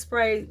setting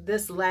spray.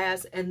 This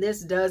lasts, and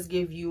this does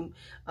give you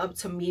up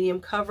to medium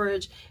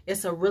coverage.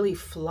 It's a really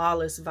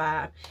flawless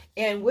vibe.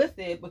 And with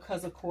it,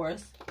 because of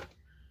course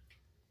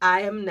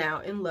I am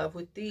now in love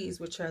with these,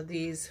 which are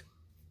these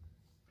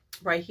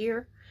right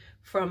here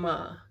from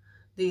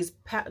these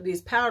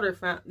powder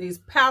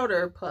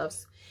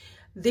puffs.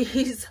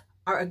 These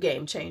are a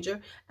game changer,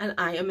 and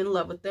I am in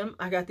love with them.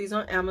 I got these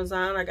on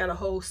Amazon. I got a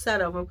whole set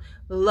of them.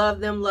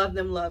 Love them, love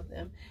them, love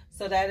them.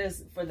 So that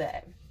is for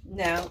that.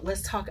 Now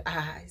let's talk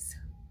eyes.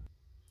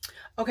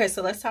 Okay,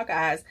 so let's talk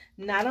eyes.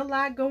 Not a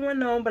lot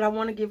going on, but I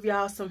want to give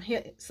y'all some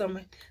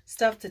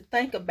stuff to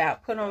think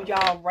about, put on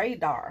y'all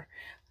radar.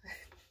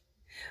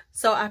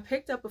 So I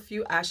picked up a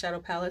few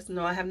eyeshadow palettes.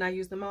 No, I have not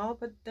used them all,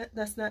 but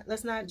let's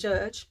not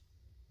judge.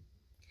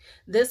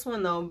 This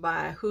one though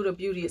by Huda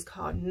Beauty is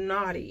called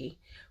Naughty.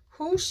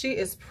 She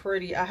is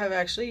pretty. I have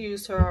actually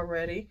used her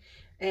already,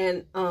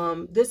 and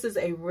this is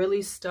a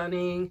really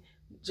stunning,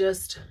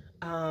 just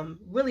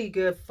really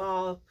good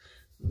fall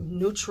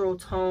neutral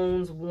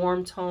tones,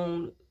 warm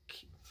tone.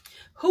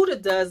 Huda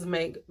does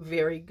make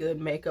very good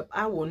makeup.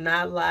 I will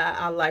not lie.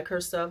 I like her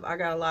stuff. I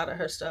got a lot of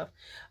her stuff.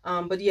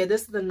 But yeah,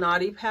 this is the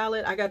Naughty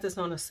palette. I got this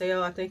on a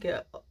sale, I think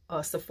at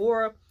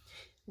Sephora.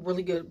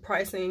 Really good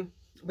pricing.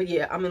 But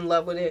yeah, I'm in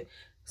love with it.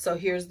 So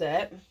here's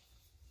that.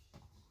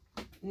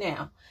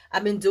 Now,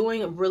 I've been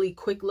doing really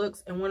quick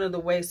looks, and one of the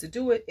ways to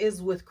do it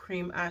is with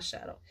cream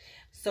eyeshadow.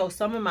 So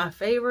some of my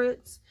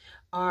favorites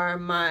are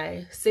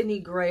my Sydney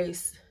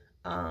Grace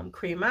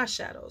cream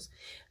eyeshadows.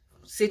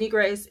 Sydney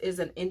Grace is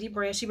an indie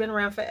brand. She's been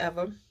around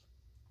forever,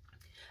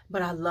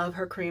 but I love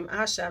her cream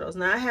eyeshadows.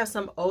 Now, I have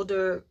some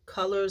older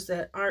colors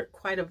that aren't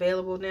quite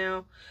available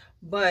now,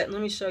 but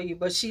let me show you.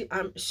 But she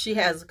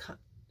has,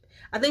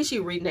 I think she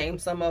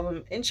renamed some of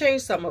them and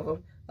changed some of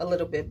them a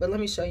little bit, but let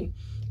me show you.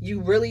 You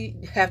really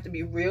have to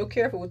be real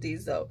careful with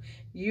these though.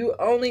 You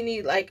only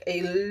need like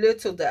a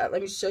little dot.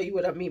 Let me show you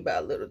what I mean by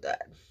a little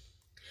dot.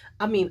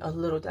 I mean a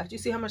little dot. You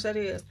see how much that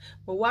is?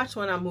 But watch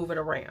when I move it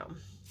around.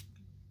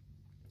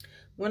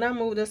 When I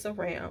move this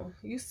around,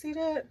 you see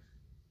that?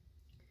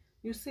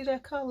 You see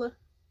that color?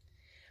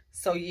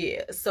 So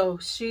yeah, so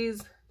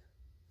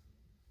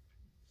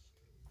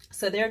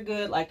they're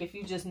good, like if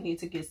you just need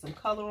to get some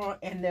color on,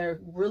 and they're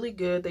really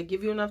good. They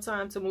give you enough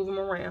time to move them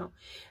around,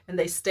 and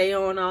they stay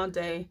on all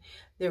day.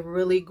 They're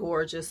really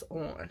gorgeous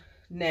on.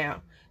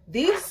 Now,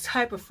 these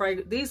type of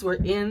fragrance, these were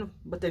in,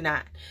 but they're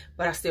not.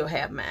 But I still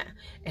have mine,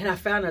 and I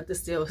found out this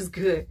still is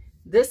good.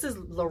 This is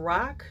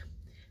Lorac.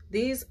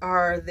 These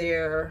are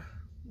their,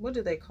 what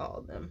do they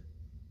call them?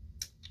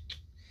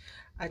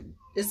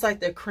 It's like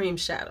their cream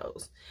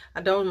shadows.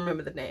 I don't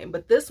remember the name,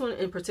 but this one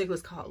in particular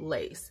is called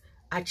Lace.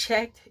 I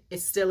checked, it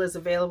still is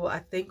available, I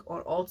think,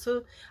 on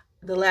Ulta.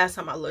 The last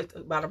time I looked,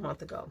 about a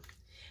month ago.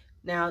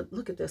 Now,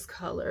 look at this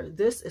color.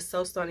 This is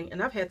so stunning,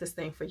 and I've had this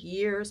thing for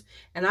years,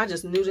 and I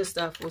just knew this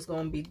stuff was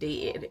going to be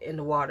dead in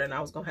the water, and I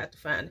was going to have to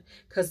find it,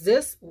 because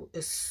this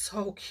is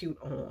so cute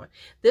on.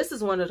 This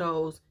is one of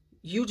those,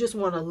 you just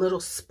want a little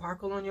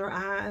sparkle on your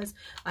eyes.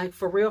 Like,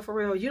 for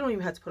real, you don't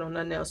even have to put on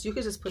nothing else. You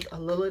could just put a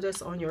little of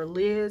this on your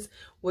lids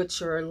with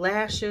your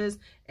lashes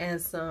and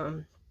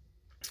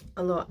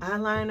a little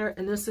eyeliner,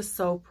 and this is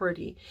so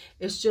pretty.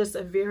 It's just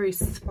a very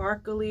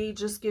sparkly,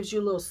 just gives you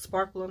a little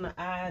sparkle on the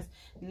eyes,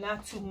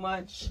 not too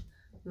much.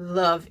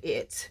 Love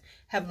it.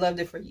 Have loved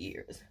it for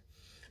years.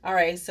 All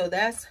right, so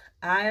that's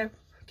eye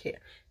care.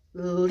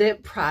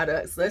 Lip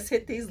products. Let's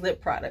hit these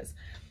lip products.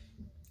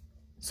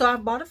 So I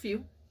bought a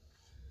few.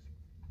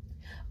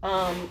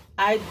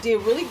 I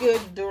did really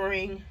good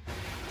during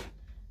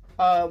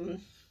what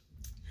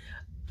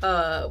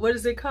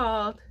is it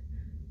called?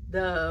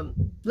 The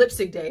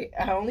lipstick day.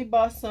 I only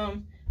bought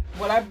some.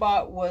 What I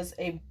bought was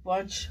a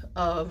bunch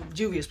of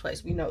Juvia's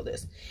Place. We know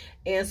this.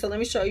 And so let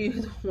me show you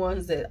the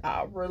ones that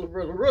I really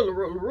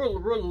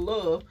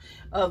love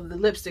of the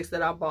lipsticks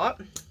that I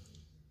bought.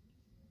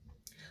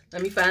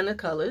 Let me find the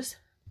colors.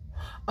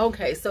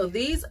 Okay, so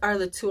these are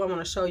the two I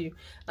want to show you.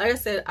 Like I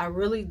said, I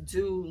really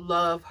do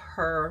love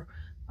her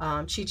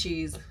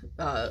Chi-Chi's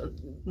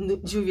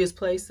Juvia's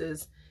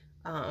Place's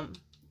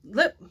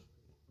lip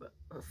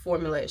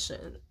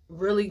formulation.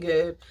 Really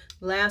good,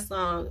 lasts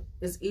long,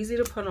 is easy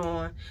to put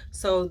on.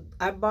 So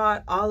I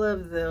bought all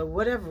of the,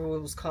 whatever it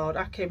was called,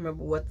 I can't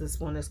remember what this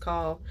one is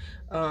called,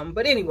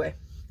 but anyway,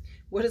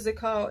 what is it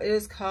called? It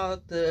is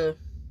called the,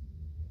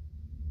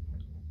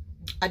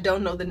 I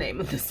don't know the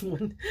name of this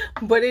one,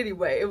 but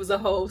anyway, it was a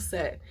whole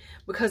set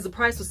because the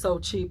price was so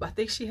cheap. I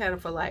think she had them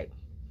for like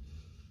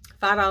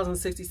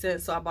 $5.60,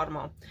 so I bought them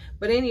all.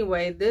 But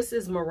anyway, this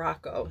is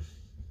Morocco.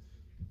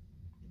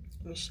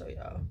 Let me show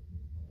y'all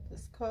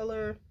this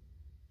color.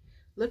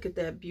 Look at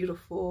that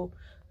beautiful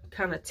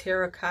kind of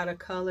terracotta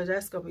color.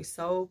 That's gonna be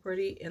so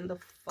pretty in the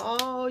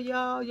fall,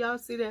 y'all. Y'all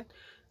see that?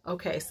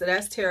 Okay, so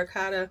that's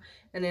terracotta,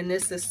 and then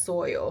this is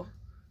soil.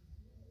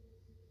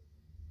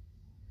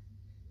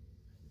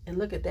 And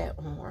look at that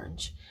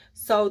orange.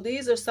 So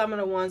these are some of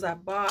the ones I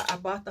bought. I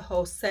bought the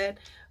whole set.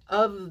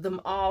 Of them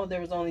all,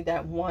 there was only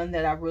that one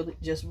that I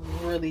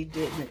really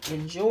didn't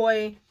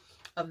enjoy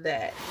of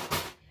that.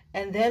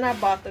 And then I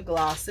bought the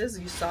glosses.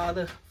 You saw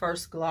the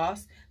first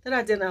gloss that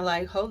I didn't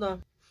like. Hold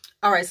on.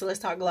 All right, so let's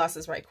talk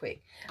glosses right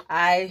quick.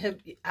 I've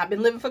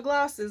been living for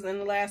glosses in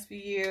the last few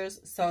years,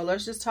 so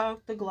let's just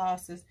talk the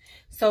glosses.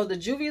 So the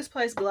Juvia's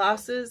Place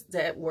glosses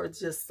that were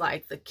just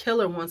like the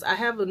killer ones. I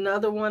have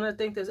another one I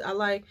think that I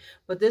like,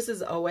 but this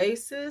is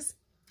Oasis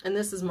and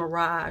this is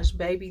Mirage.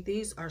 Baby,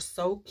 these are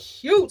so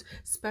cute,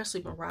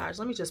 especially Mirage.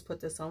 Let me just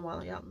put this on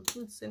while y'all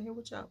sitting here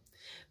with y'all.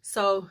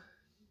 So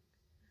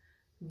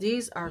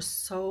these are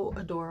so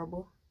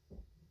adorable.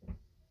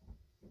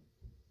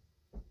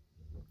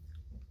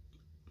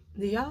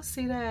 Do y'all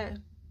see that?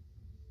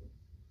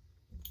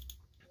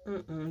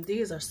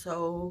 These are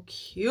so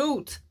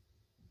cute.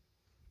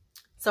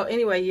 So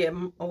anyway, yeah,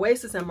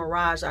 Oasis and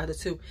Mirage are the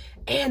two.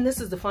 And this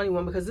is the funny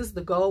one because this is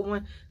the gold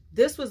one.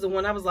 This was the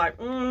one I was like,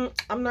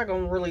 I'm not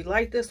going to really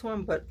like this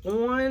one. But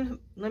on,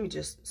 let me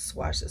just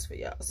swatch this for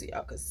y'all so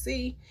y'all can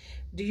see.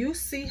 Do you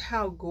see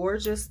how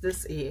gorgeous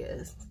this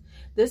is?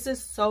 This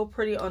is so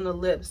pretty on the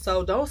lips.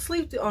 So don't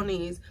sleep on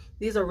these.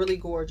 These are really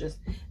gorgeous.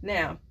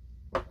 Now,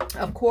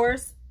 of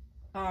course,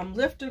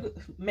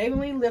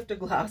 Maybelline Lifter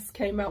Gloss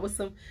came out with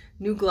some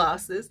new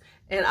glosses,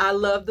 and I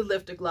love the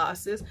Lifter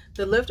Glosses.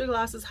 The Lifter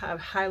Glosses have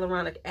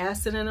hyaluronic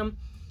acid in them.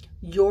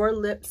 Your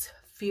lips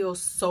feel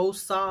so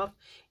soft.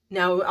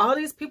 Now, all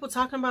these people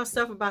talking about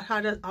stuff about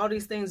how all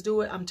these things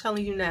do it, I'm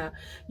telling you now,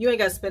 you ain't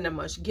got to spend that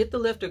much. Get the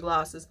Lifter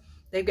Glosses.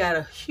 They've got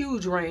a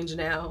huge range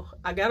now.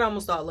 I got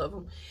almost all of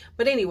them.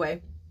 But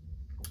anyway,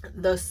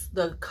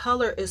 the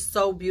color is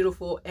so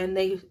beautiful, and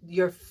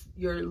your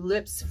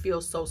lips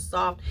feel so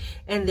soft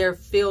and they're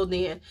filled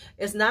in.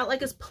 It's not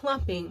like it's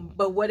plumping,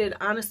 but what it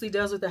honestly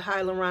does with the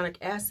hyaluronic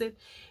acid,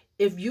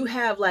 if you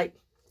have like,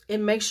 it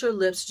makes your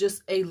lips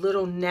just a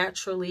little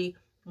naturally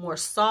more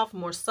soft,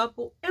 more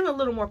supple, and a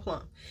little more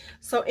plump.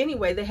 So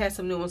anyway, they had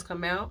some new ones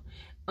come out,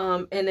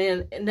 and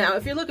then now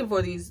if you're looking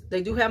for these,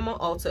 they do have them on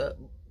Ulta.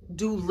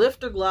 Do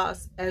Lifter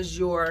Gloss as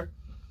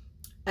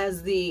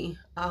the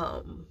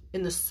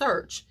in the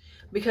search,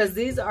 because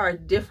these are a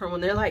different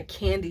one. They're like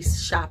Candy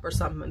Shop or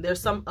something.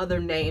 There's some other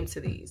name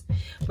to these.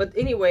 But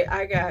anyway,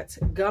 I got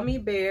Gummy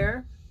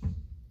Bear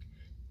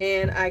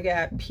and I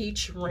got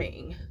Peach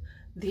Ring.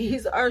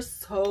 These are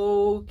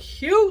so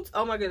cute.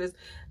 Oh my goodness.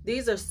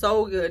 These are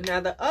so good. Now,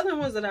 the other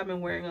ones that I've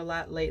been wearing a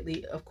lot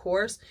lately, of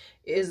course,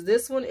 is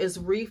this one is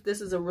Reef. This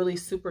is a really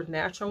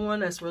supernatural one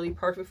that's really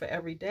perfect for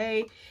every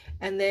day.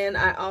 And then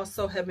I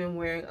also have been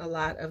wearing a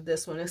lot of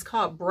this one. It's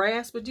called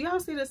Brass. But do y'all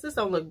see this? This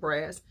don't look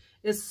brass.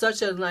 It's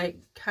such a like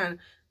kind of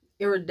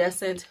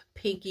iridescent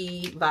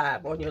pinky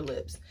vibe on your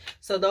lips.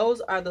 So those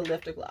are the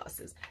lifter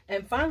glosses.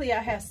 And finally,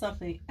 I have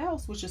something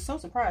else, which is so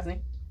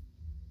surprising.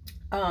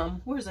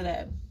 Where's it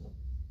at?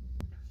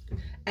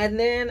 And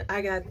then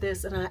I got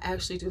this, and I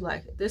actually do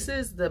like it. This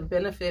is the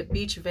Benefit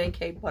Beach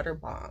Vacay Butter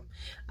Balm.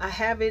 I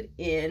have it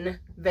in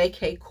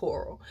Vacay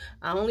Coral.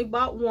 I only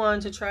bought one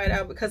to try it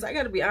out because I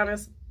got to be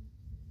honest,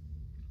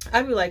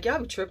 I'd be like, y'all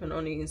be tripping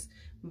on these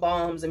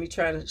balms and be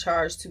trying to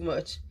charge too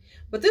much.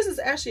 But this is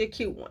actually a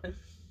cute one.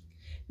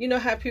 You know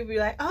how people be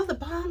like, oh, the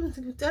balm,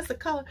 that's the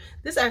color.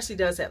 This actually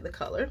does have the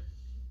color.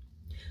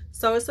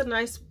 So it's a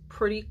nice,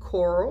 pretty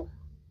coral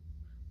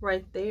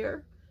right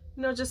there.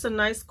 You know, just a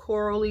nice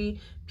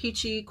corally,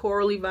 peachy,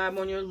 corally vibe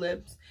on your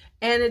lips.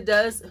 And it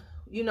does,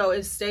 you know,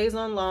 it stays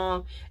on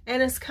long.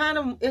 And it's kind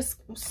of, it's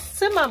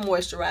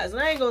semi-moisturized. And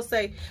I ain't going to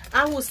say,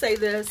 I will say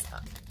this,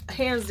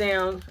 hands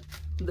down,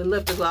 the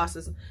lifter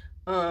glosses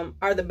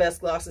are the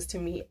best glosses to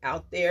me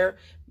out there.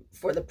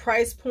 For the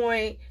price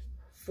point,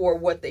 for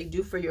what they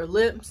do for your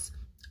lips,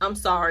 I'm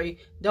sorry,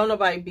 don't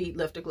nobody beat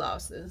lifter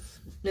glosses.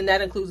 And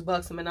that includes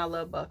Buxom, and I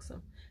love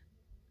Buxom.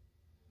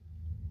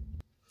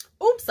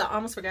 Oops, I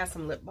almost forgot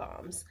some lip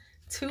balms.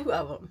 2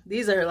 of them.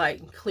 These are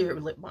like clear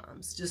lip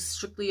balms. Just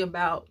strictly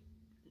about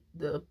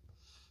the,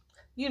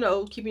 you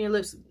know, keeping your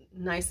lips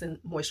nice and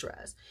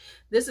moisturized.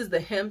 This is the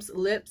Hemp's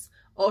Lips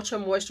Ultra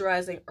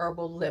Moisturizing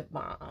Herbal Lip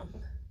Balm.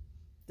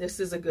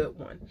 This is a good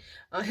one.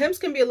 Hemp's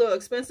can be a little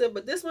expensive,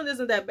 but this one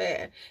isn't that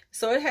bad.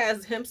 So it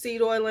has hemp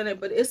seed oil in it,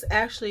 but it's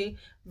actually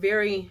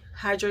very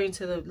hydrating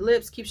to the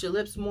lips. Keeps your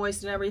lips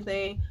moist and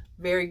everything.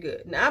 Very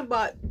good. Now, I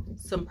bought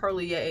some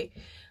Perlier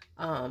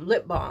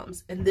lip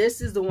balms, and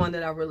this is the one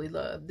that I really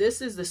love.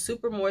 This is the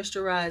Super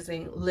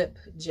Moisturizing Lip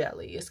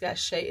Jelly. It's got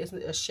shea, it's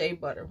a shea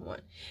butter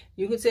one.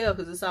 You can tell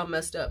because it's all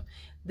messed up.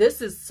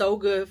 This is so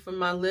good for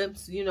my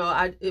lips. You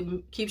know,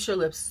 it keeps your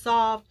lips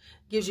soft,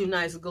 gives you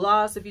nice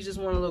gloss if you just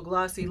want a little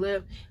glossy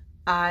lip.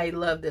 I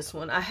love this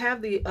one. I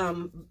have the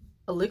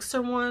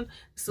Elixir one.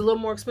 It's a little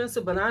more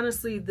expensive, but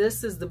honestly,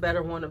 this is the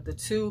better one of the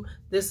 2.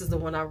 This is the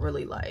one I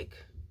really like.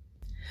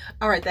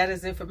 All right, that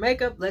is it for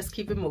makeup. Let's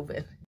keep it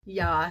moving.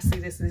 Y'all, I see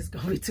this is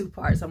gonna be 2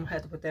 parts. I'm gonna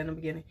have to put that in the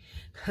beginning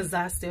because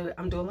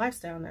I'm doing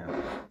lifestyle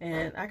now,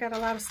 and I got a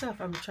lot of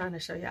stuff I'm trying to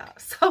show y'all.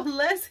 So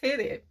let's hit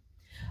it.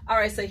 All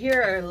right, so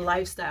here are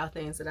lifestyle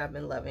things that I've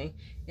been loving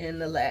in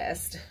the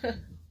last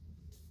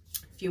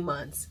few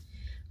months.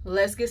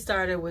 Let's get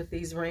started with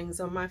these rings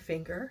on my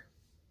finger.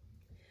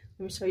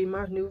 Let me show you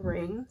my new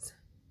rings.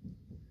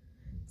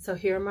 So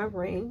here are my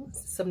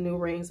rings, some new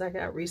rings I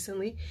got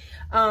recently.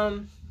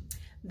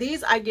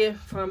 These I get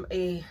from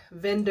a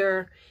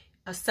vendor,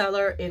 a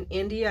seller in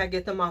India. I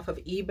get them off of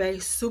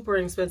eBay. Super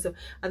inexpensive.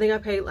 I think I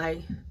paid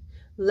like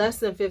less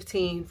than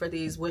 $15 for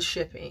these with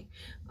shipping.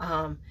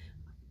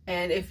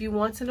 And if you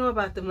want to know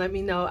about them, let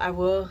me know. I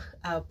will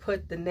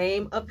put the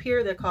name up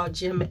here. They're called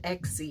Gem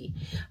XC.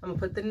 I'm gonna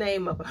put the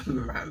name up.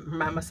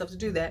 Remind myself to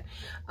do that.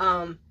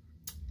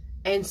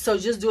 And so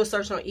just do a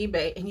search on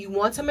eBay, and you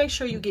want to make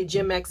sure you get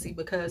Gem XC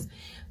because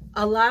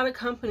a lot of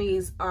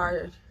companies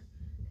are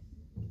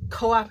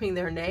co-opting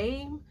their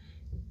name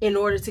in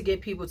order to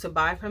get people to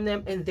buy from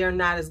them, and they're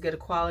not as good a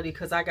quality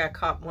because I got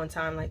caught one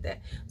time like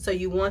that. So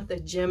you want the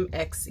Gem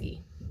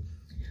XC.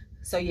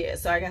 So yeah,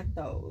 so I got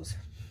those.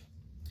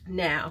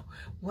 Now,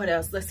 what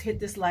else? Let's hit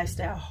this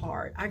lifestyle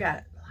hard. I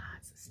got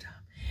lots of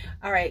stuff.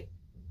 All right.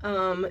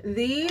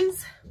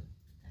 These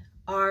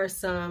are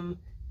some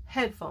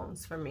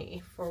headphones for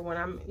me for when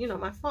I'm, you know,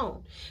 my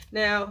phone.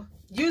 Now,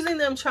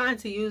 trying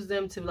to use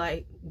them to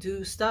like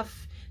do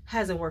stuff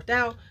hasn't worked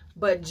out,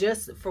 but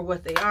just for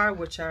what they are,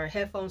 which are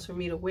headphones for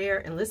me to wear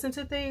and listen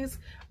to things,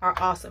 are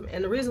awesome.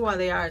 And the reason why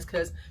they are is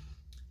because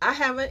I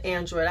have an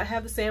Android. I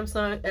have the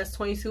Samsung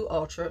S22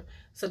 Ultra.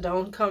 So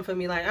don't come for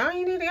me like, oh,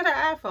 you need to get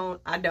an iPhone.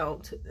 I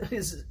don't.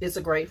 It's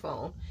a great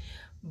phone.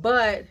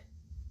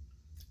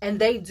 And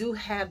they do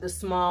have the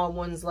small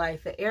ones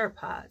like the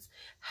AirPods.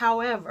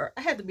 However,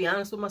 I had to be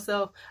honest with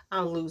myself.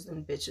 I'm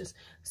losing bitches.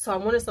 So I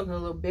wanted something a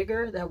little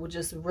bigger that would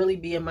just really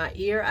be in my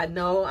ear. I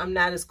know I'm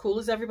not as cool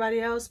as everybody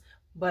else,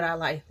 but I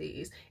like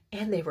these.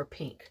 And they were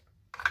pink.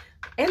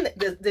 And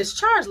this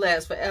charge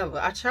lasts forever.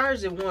 I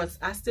charged it once.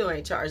 I still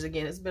ain't charged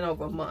again. It's been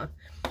over a month.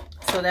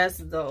 So that's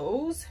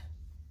those.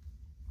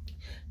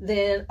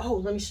 Then, oh,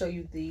 let me show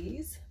you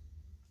these.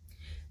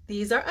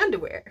 These are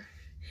underwear.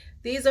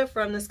 These are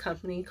from this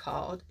company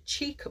called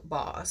Cheek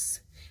Boss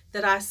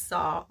that I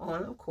saw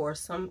on, of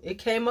course, it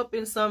came up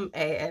in some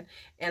ad,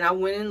 and I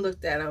went and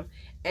looked at them.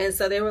 And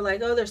so they were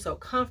like, oh, they're so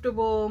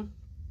comfortable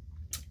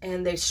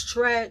and they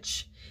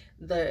stretch.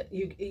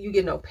 You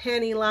get no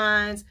panty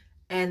lines.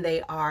 And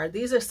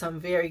these are some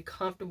very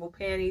comfortable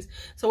panties.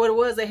 So what it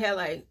was, they had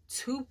like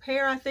 2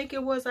 pair, I think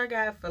it was, I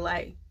got for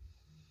like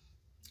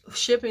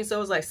shipping, so it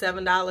was like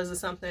 $7 or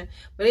something.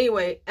 But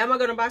anyway, am I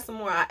going to buy some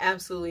more? I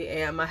absolutely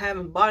am. I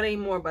haven't bought any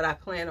more, but I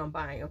plan on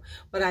buying them.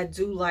 But I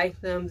do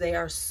like them. They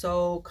are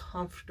so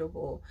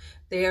comfortable.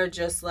 They are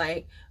just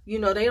like, you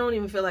know, they don't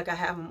even feel like I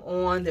have them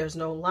on. There's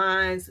no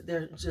lines.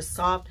 They're just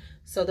soft.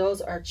 So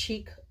those are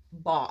Cheek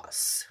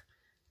Boss.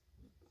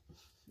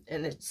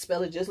 And it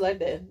spell it just like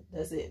that.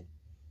 That's it.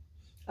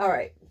 All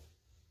right.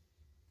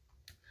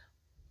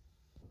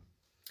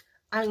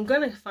 I'm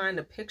going to find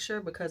a picture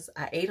because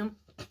I ate them.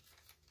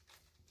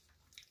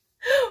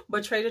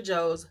 But Trader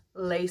Joe's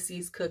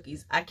Lacey's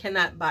cookies. I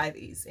cannot buy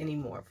these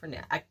anymore for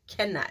now. I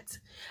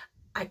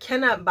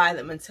cannot buy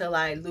them until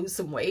I lose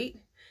some weight,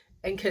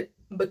 and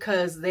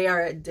because they are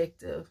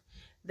addictive.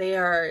 They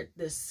are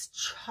this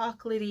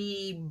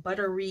chocolatey,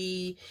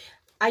 buttery.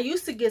 I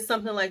used to get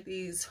something like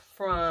these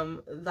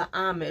from the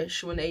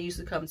Amish when they used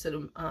to come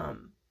to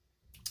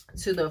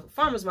the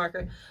farmer's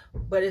market,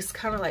 but it's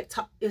kind of like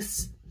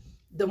it's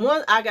the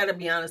one, I gotta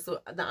be honest, the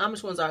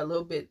Amish ones are a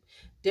little bit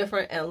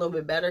different and a little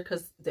bit better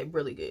because they're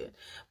really good.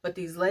 But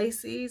these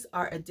Lacey's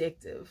are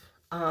addictive.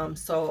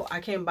 So I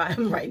can't buy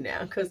them right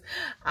now because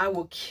I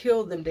will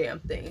kill them damn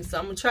things. So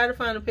I'm gonna try to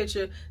find a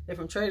picture. They're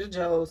from Trader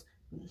Joe's.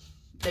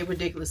 They're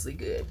ridiculously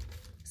good.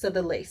 So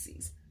the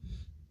Lacey's.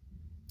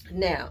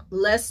 Now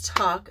let's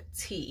talk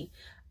tea.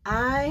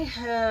 I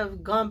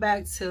have gone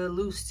back to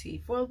loose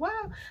tea. For a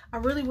while, I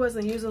really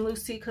wasn't using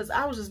loose tea because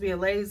I was just being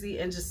lazy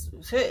and just,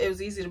 it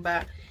was easy to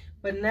buy.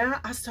 But now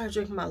I started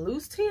drinking my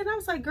loose tea and I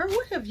was like, girl,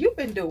 what have you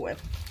been doing?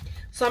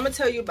 So I'm going to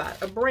tell you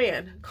about a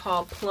brand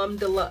called Plum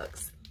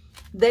Deluxe.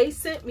 They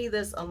sent me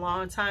this a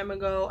long time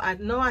ago. I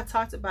know I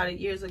talked about it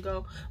years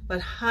ago,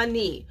 but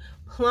honey,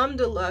 Plum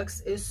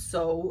Deluxe is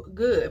so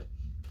good.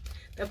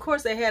 Of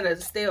course, they had a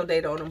stale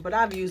date on them, but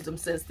I've used them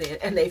since then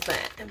and they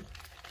fine.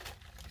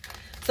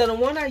 So the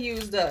one I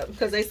used up,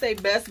 because they say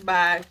best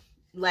by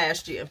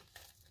last year.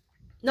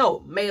 No,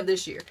 May of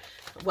this year.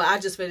 Well, I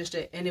just finished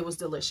it and it was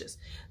delicious.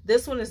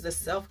 This one is the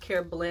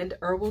Self-Care Blend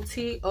Herbal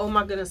Tea. Oh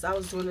my goodness, I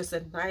was doing this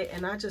at night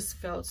and I just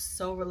felt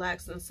so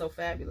relaxed and so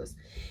fabulous.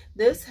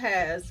 This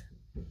has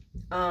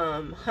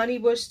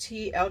honeybush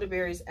tea,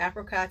 elderberries,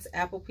 apricots,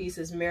 apple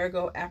pieces,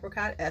 marigold,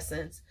 apricot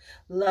essence,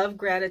 love,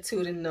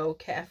 gratitude, and no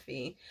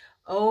caffeine.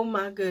 Oh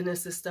my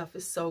goodness, this stuff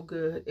is so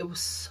good. It was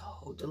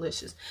so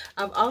delicious.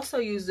 I've also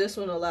used this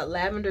one a lot.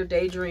 Lavender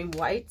Daydream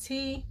White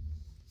Tea.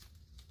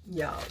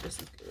 Y'all, this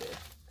is good.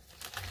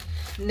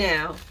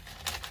 Now,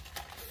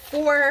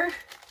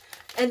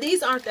 and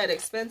these aren't that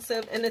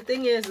expensive. And the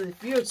thing is,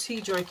 if you're a tea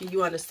drinker,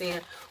 you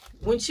understand.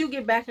 Once you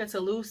get back into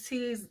loose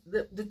teas,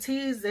 the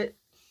teas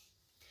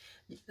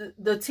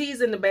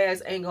in the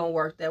bags ain't gonna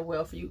work that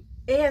well for you.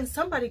 And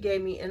somebody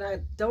gave me, and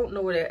I don't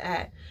know where they're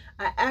at.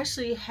 I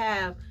actually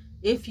have,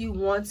 if you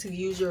want to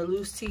use your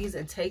loose teas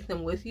and take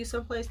them with you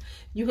someplace,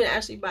 you can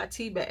actually buy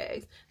tea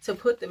bags to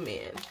put them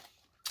in.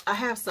 I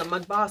have some. My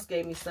boss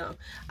gave me some.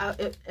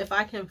 If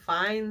I can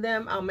find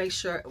them, I'll make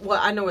sure.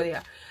 Well, I know where they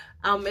are.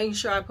 I'll make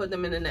sure I put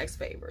them in the next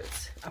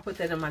favorites. I put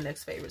that in my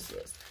next favorites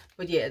list.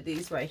 But yeah,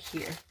 these right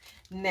here.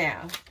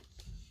 Now,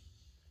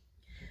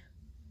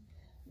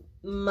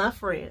 my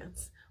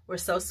friends were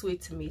so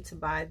sweet to me to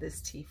buy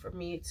this tea for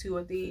me. 2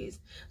 of these.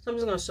 So I'm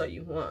just going to show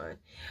you one.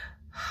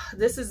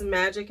 This is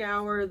Magic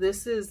Hour.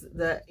 This is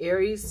the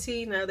Aries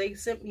tea. Now they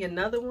sent me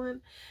another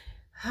one.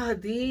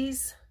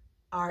 These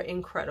are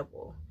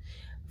incredible.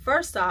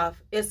 First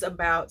off, it's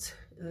about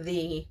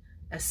the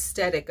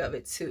aesthetic of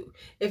it too.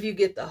 If you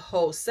get the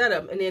whole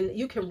setup, and then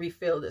you can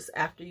refill this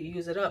after you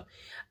use it up.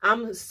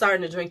 I'm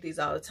starting to drink these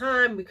all the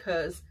time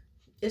because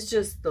it's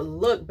just the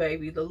look,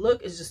 baby. The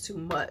look is just too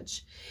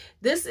much.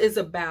 This is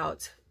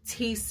about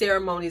tea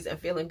ceremonies and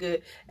feeling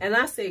good. And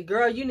I said,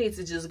 girl, you need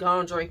to just go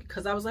and drink,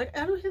 because I was like,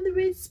 I don't have the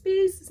right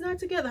space. It's not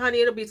together.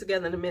 Honey, it'll be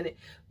together in a minute.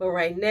 But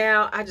right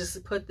now, I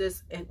just put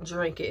this and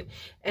drink it.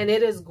 And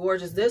it is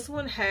gorgeous. This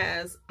one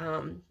has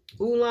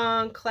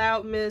oolong,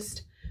 cloud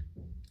mist.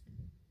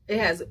 It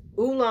has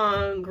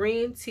oolong,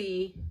 green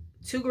tea,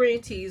 2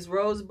 green teas,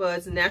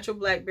 rosebuds, natural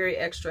blackberry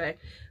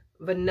extract,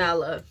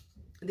 vanilla.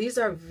 These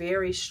are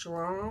very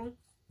strong.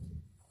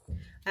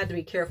 I have to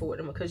be careful with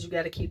them because you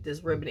got to keep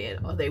this ribbon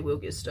in or they will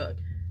get stuck.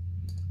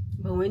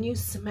 But when you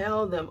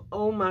smell them,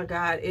 oh my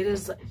God, it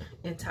is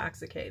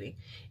intoxicating.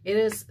 It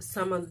is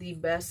some of the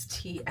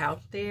best tea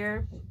out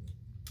there.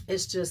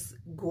 It's just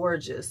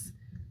gorgeous.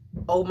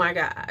 Oh my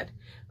God.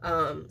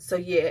 So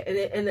yeah,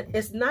 and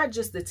it's not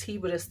just the tea,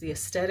 but it's the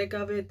aesthetic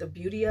of it, the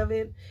beauty of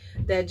it,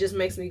 that just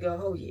makes me go,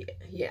 oh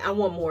yeah, I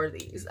want more of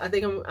these. I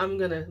think I'm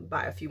gonna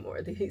buy a few more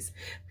of these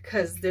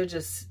because they're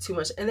just too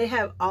much. And they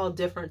have all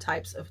different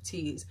types of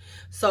teas.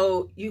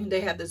 So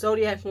they have the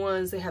zodiac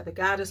ones, they have the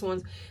goddess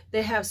ones,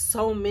 they have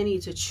so many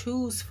to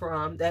choose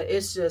from that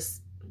it's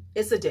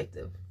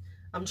addictive.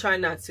 I'm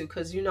trying not to,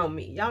 because you know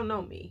me, y'all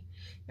know me.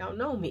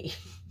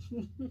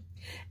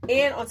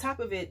 And on top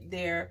of it,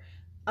 they're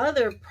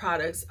other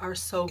products are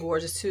so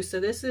gorgeous too. So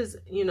this is,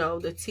 you know,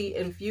 the tea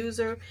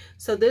infuser.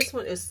 So this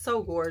one is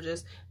so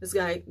gorgeous. This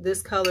guy,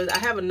 this color. I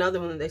have another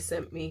one that they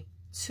sent me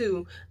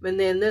too. And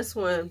then this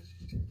one,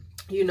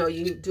 you know,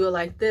 you do it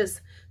like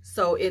this,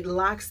 so it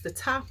locks the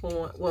top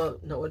on. Well,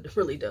 no, it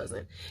really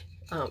doesn't.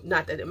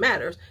 Not that it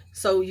matters.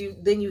 So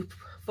then you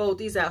fold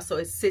these out so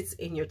it sits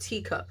in your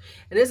teacup.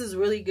 And this is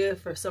really good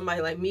for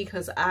somebody like me,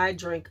 because I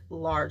drink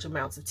large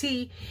amounts of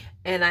tea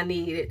and I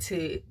need it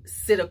to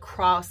sit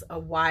across a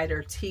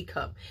wider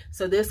teacup.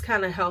 So this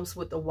kind of helps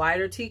with the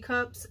wider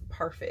teacups.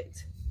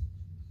 Perfect.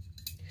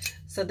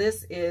 So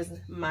this is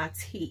my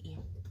tea.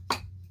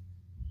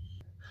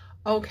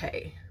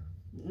 Okay,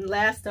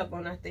 last up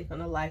on, I think, on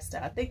the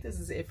lifestyle. I think this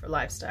is it for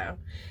lifestyle.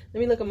 Let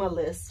me look at my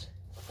list.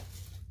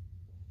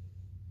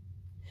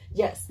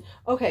 Yes.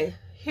 Okay,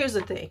 here's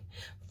the thing.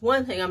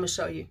 One thing I'm gonna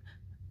show you,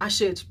 I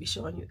should be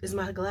showing you, is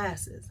my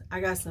glasses. I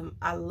got some,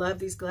 I love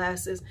these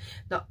glasses.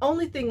 The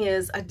only thing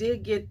is, I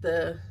did get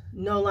the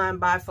no line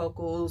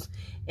bifocals,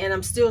 and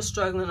I'm still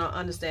struggling to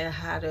understand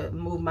how to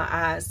move my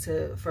eyes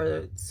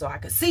so I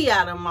can see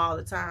out of them all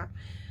the time.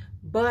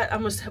 But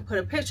I'm gonna put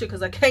a picture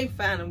because I can't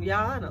find them,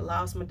 y'all. I done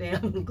lost my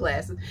damn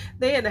glasses.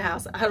 They're in the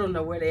house. I don't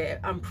know where they're at.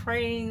 I'm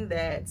praying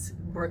that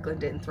Brooklyn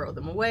didn't throw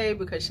them away,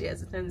 because she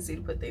has a tendency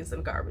to put things in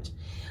the garbage.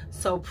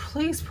 So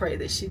please pray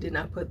that she did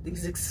not put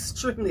these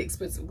extremely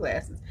expensive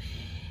glasses.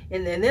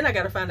 And then I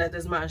got to find out,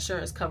 does my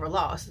insurance cover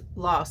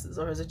losses,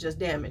 or is it just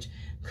damage?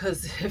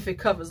 Because if it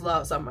covers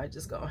loss, I might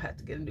just gonna have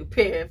to get a new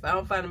pair. If I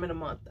don't find them in a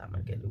month, I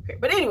might get a new pair.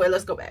 But anyway,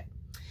 let's go back.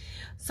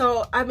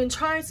 So I've been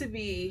trying to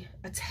be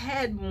a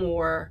tad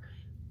more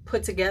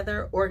put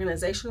together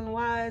organizational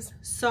wise.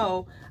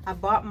 So I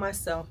bought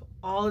myself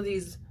all of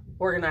these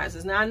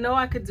organizers. Now I know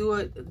I could do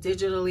it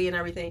digitally and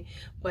everything,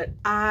 but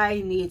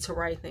I need to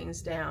write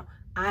things down.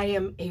 I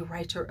am a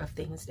writer of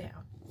things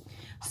down.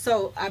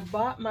 So I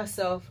bought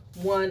myself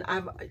one.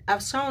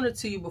 I've shown it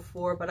to you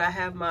before, but I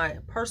have my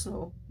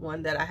personal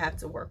one that I have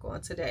to work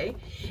on today,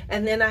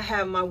 and then I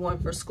have my one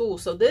for school.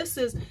 So this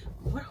is,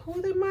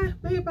 who they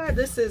made by?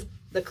 This is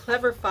the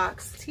Clever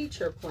Fox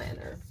Teacher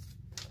Planner.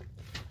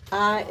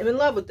 I am in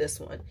love with this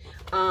one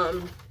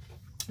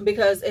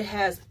because it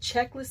has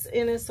checklists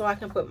in it, so I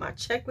can put my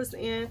checklist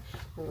in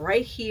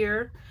right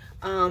here.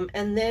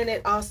 And then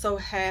it also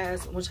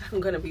has, which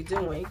I'm going to be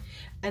doing,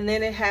 and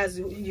then it has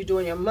you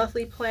doing your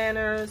monthly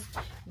planners.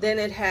 Then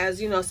it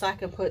has, you know, so I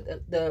can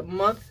put the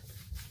month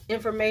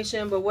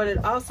information, but what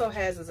it also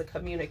has is a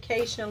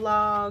communication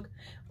log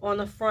on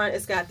the front.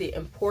 It's got the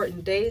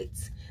important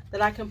dates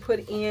that I can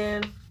put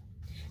in.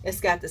 It's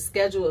got the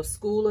schedule of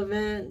school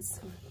events,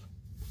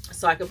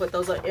 so I can put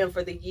those in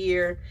for the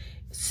year.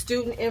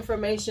 Student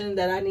information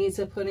that I need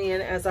to put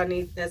in as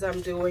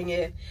I'm doing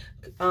it.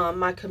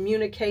 My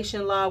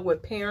communication log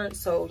with parents,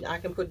 so I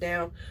can put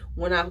down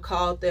when I've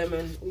called them,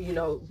 and you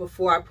know,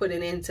 before I put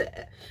it into,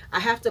 I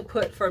have to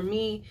put, for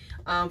me,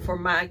 for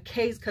my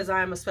case, because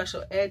I'm a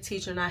special ed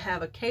teacher and I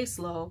have a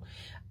caseload.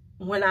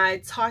 When I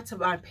talk to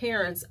my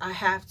parents, I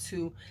have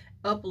to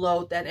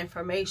upload that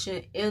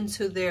information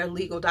into their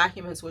legal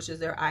documents, which is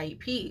their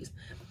IEPs.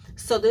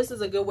 So this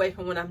is a good way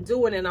for when I'm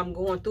doing it and I'm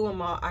going through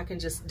them all, I can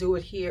just do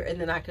it here and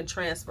then I can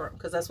transfer them,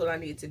 because that's what I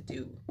need to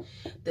do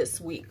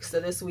this week. So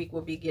this week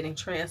will be getting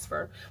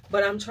transfer.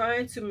 But I'm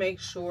trying to make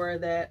sure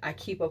that I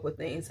keep up with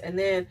things. And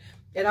then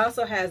it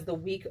also has the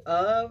week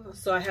of,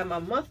 so I have my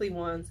monthly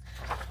ones,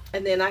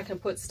 and then I can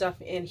put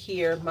stuff in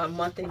here, my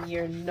month and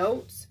year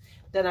notes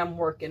that I'm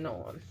working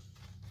on.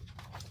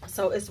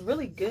 So it's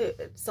really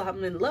good. So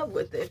I'm in love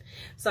with it.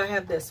 So I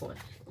have this one.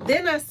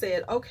 Then I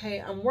said, okay,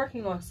 I'm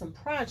working on some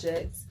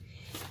projects,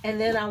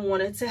 and then I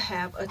wanted to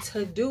have a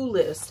to-do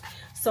list.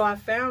 So I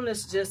found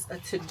this, just a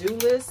to-do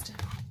list.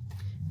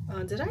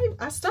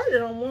 I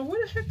started on one. What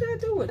the heck did I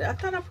do with it? I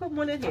thought I put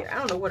one in here. I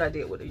don't know what I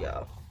did with it,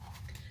 y'all.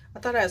 I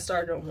thought I had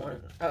started on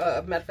one.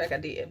 Matter of fact, I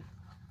did.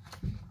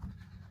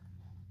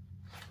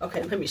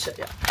 Okay, let me show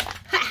y'all.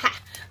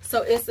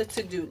 So it's a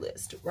to-do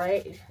list,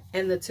 right?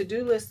 And the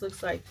to-do list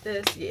looks like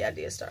this. Yeah, I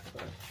did start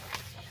one.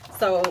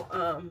 So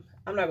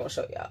I'm not gonna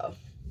show y'all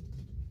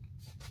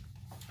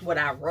what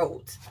I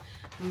wrote,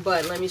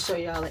 but let me show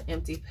y'all an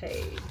empty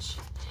page.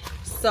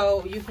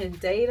 So you can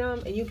date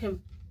them and you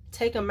can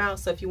take them out,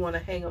 so if you want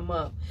to hang them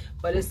up.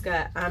 But it's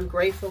got I'm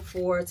grateful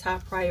for,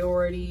 top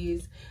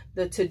priorities,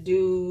 the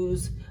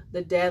to-dos,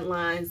 the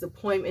deadlines,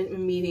 appointment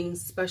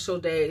meetings, special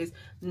days,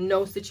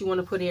 notes that you want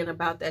to put in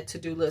about that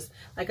to-do list.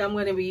 Like I'm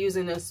going to be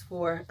using this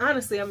for,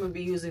 honestly, I'm going to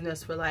be using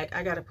this for, like,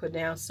 I got to put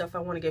down stuff I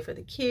want to get for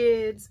the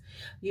kids,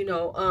 you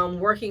know,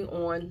 working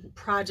on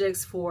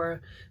projects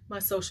for my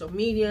social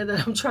media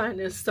that I'm trying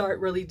to start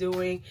really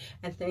doing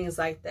and things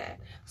like that.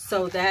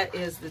 So that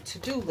is the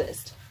to-do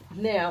list.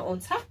 Now, on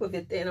top of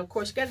it, then, of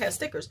course, you got to have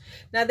stickers.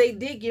 Now, they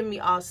did give me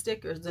all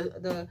stickers.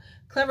 The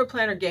Clever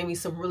Planner gave me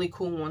some really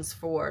cool ones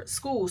for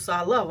school, so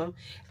I love them.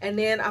 And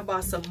then I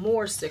bought some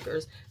more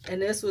stickers.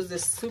 And this was the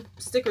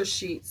sticker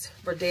sheets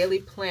for daily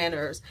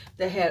planners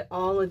that had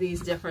all of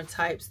these different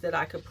types that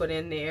I could put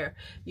in there.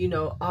 You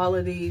know, all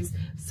of these.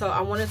 So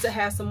I wanted to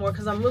have some more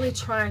because I'm really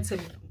trying to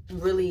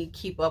really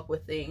keep up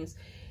with things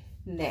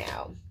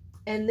now.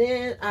 And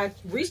then I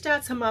reached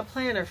out to my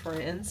planner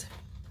friends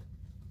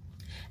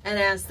and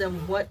asked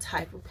them what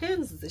type of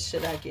pens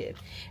should I get.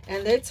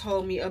 And they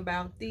told me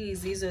about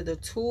these. These are the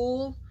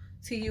Tool,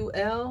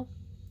 T-U-L.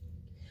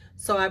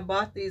 So I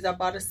bought these. I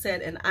bought a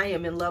set and I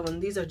am in love with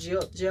them. These are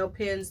gel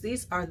pens.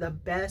 These are the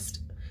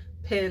best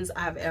pens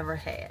I've ever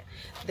had.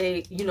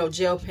 They, you know,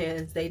 gel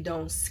pens, they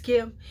don't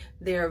skip.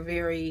 They're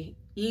very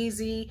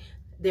easy.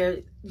 They're,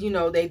 you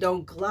know, they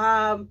don't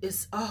glob.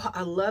 It's, oh,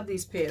 I love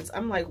these pens.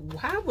 I'm like,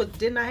 why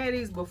didn't I have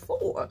these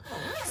before?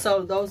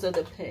 So those are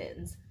the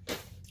pens.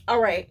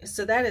 All right,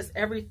 so that is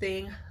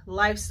everything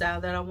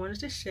lifestyle that I wanted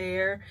to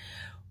share.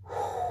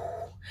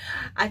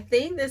 I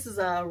think this is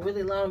a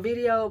really long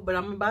video, but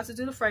I'm about to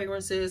do the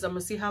fragrances. I'm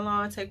gonna see how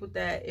long I take with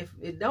that. If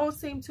it don't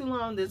seem too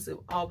long, this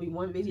will all be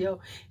one video.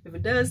 If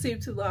it does seem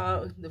too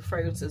long, the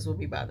fragrances will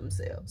be by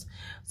themselves.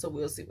 So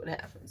we'll see what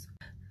happens.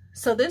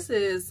 So this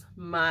is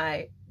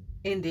my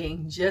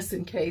ending, just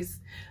in case.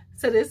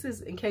 So this is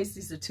in case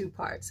these are two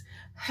parts.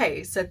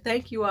 Hey, so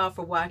thank you all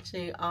for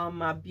watching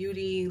my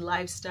beauty,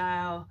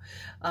 lifestyle,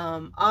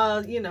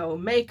 all, you know,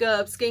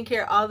 makeup,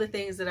 skincare, all the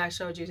things that I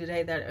showed you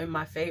today that are in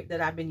my favorite,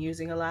 that I've been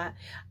using a lot.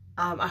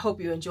 I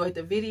hope you enjoyed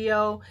the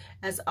video.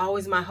 As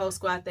always, my whole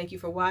squad, thank you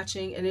for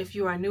watching. And if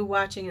you are new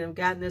watching and have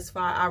gotten this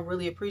far, I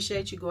really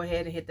appreciate you. Go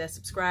ahead and hit that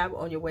subscribe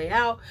on your way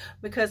out,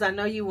 because I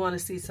know you want to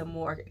see some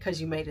more because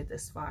you made it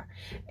this far.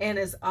 And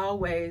as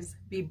always,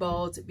 be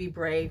bold, be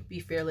brave, be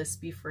fearless,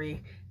 be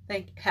free.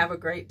 Have a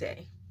great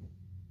day.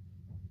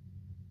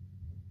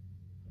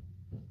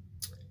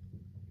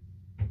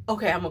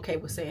 Okay, I'm okay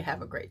with saying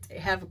have a great day.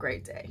 Have a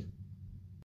great day.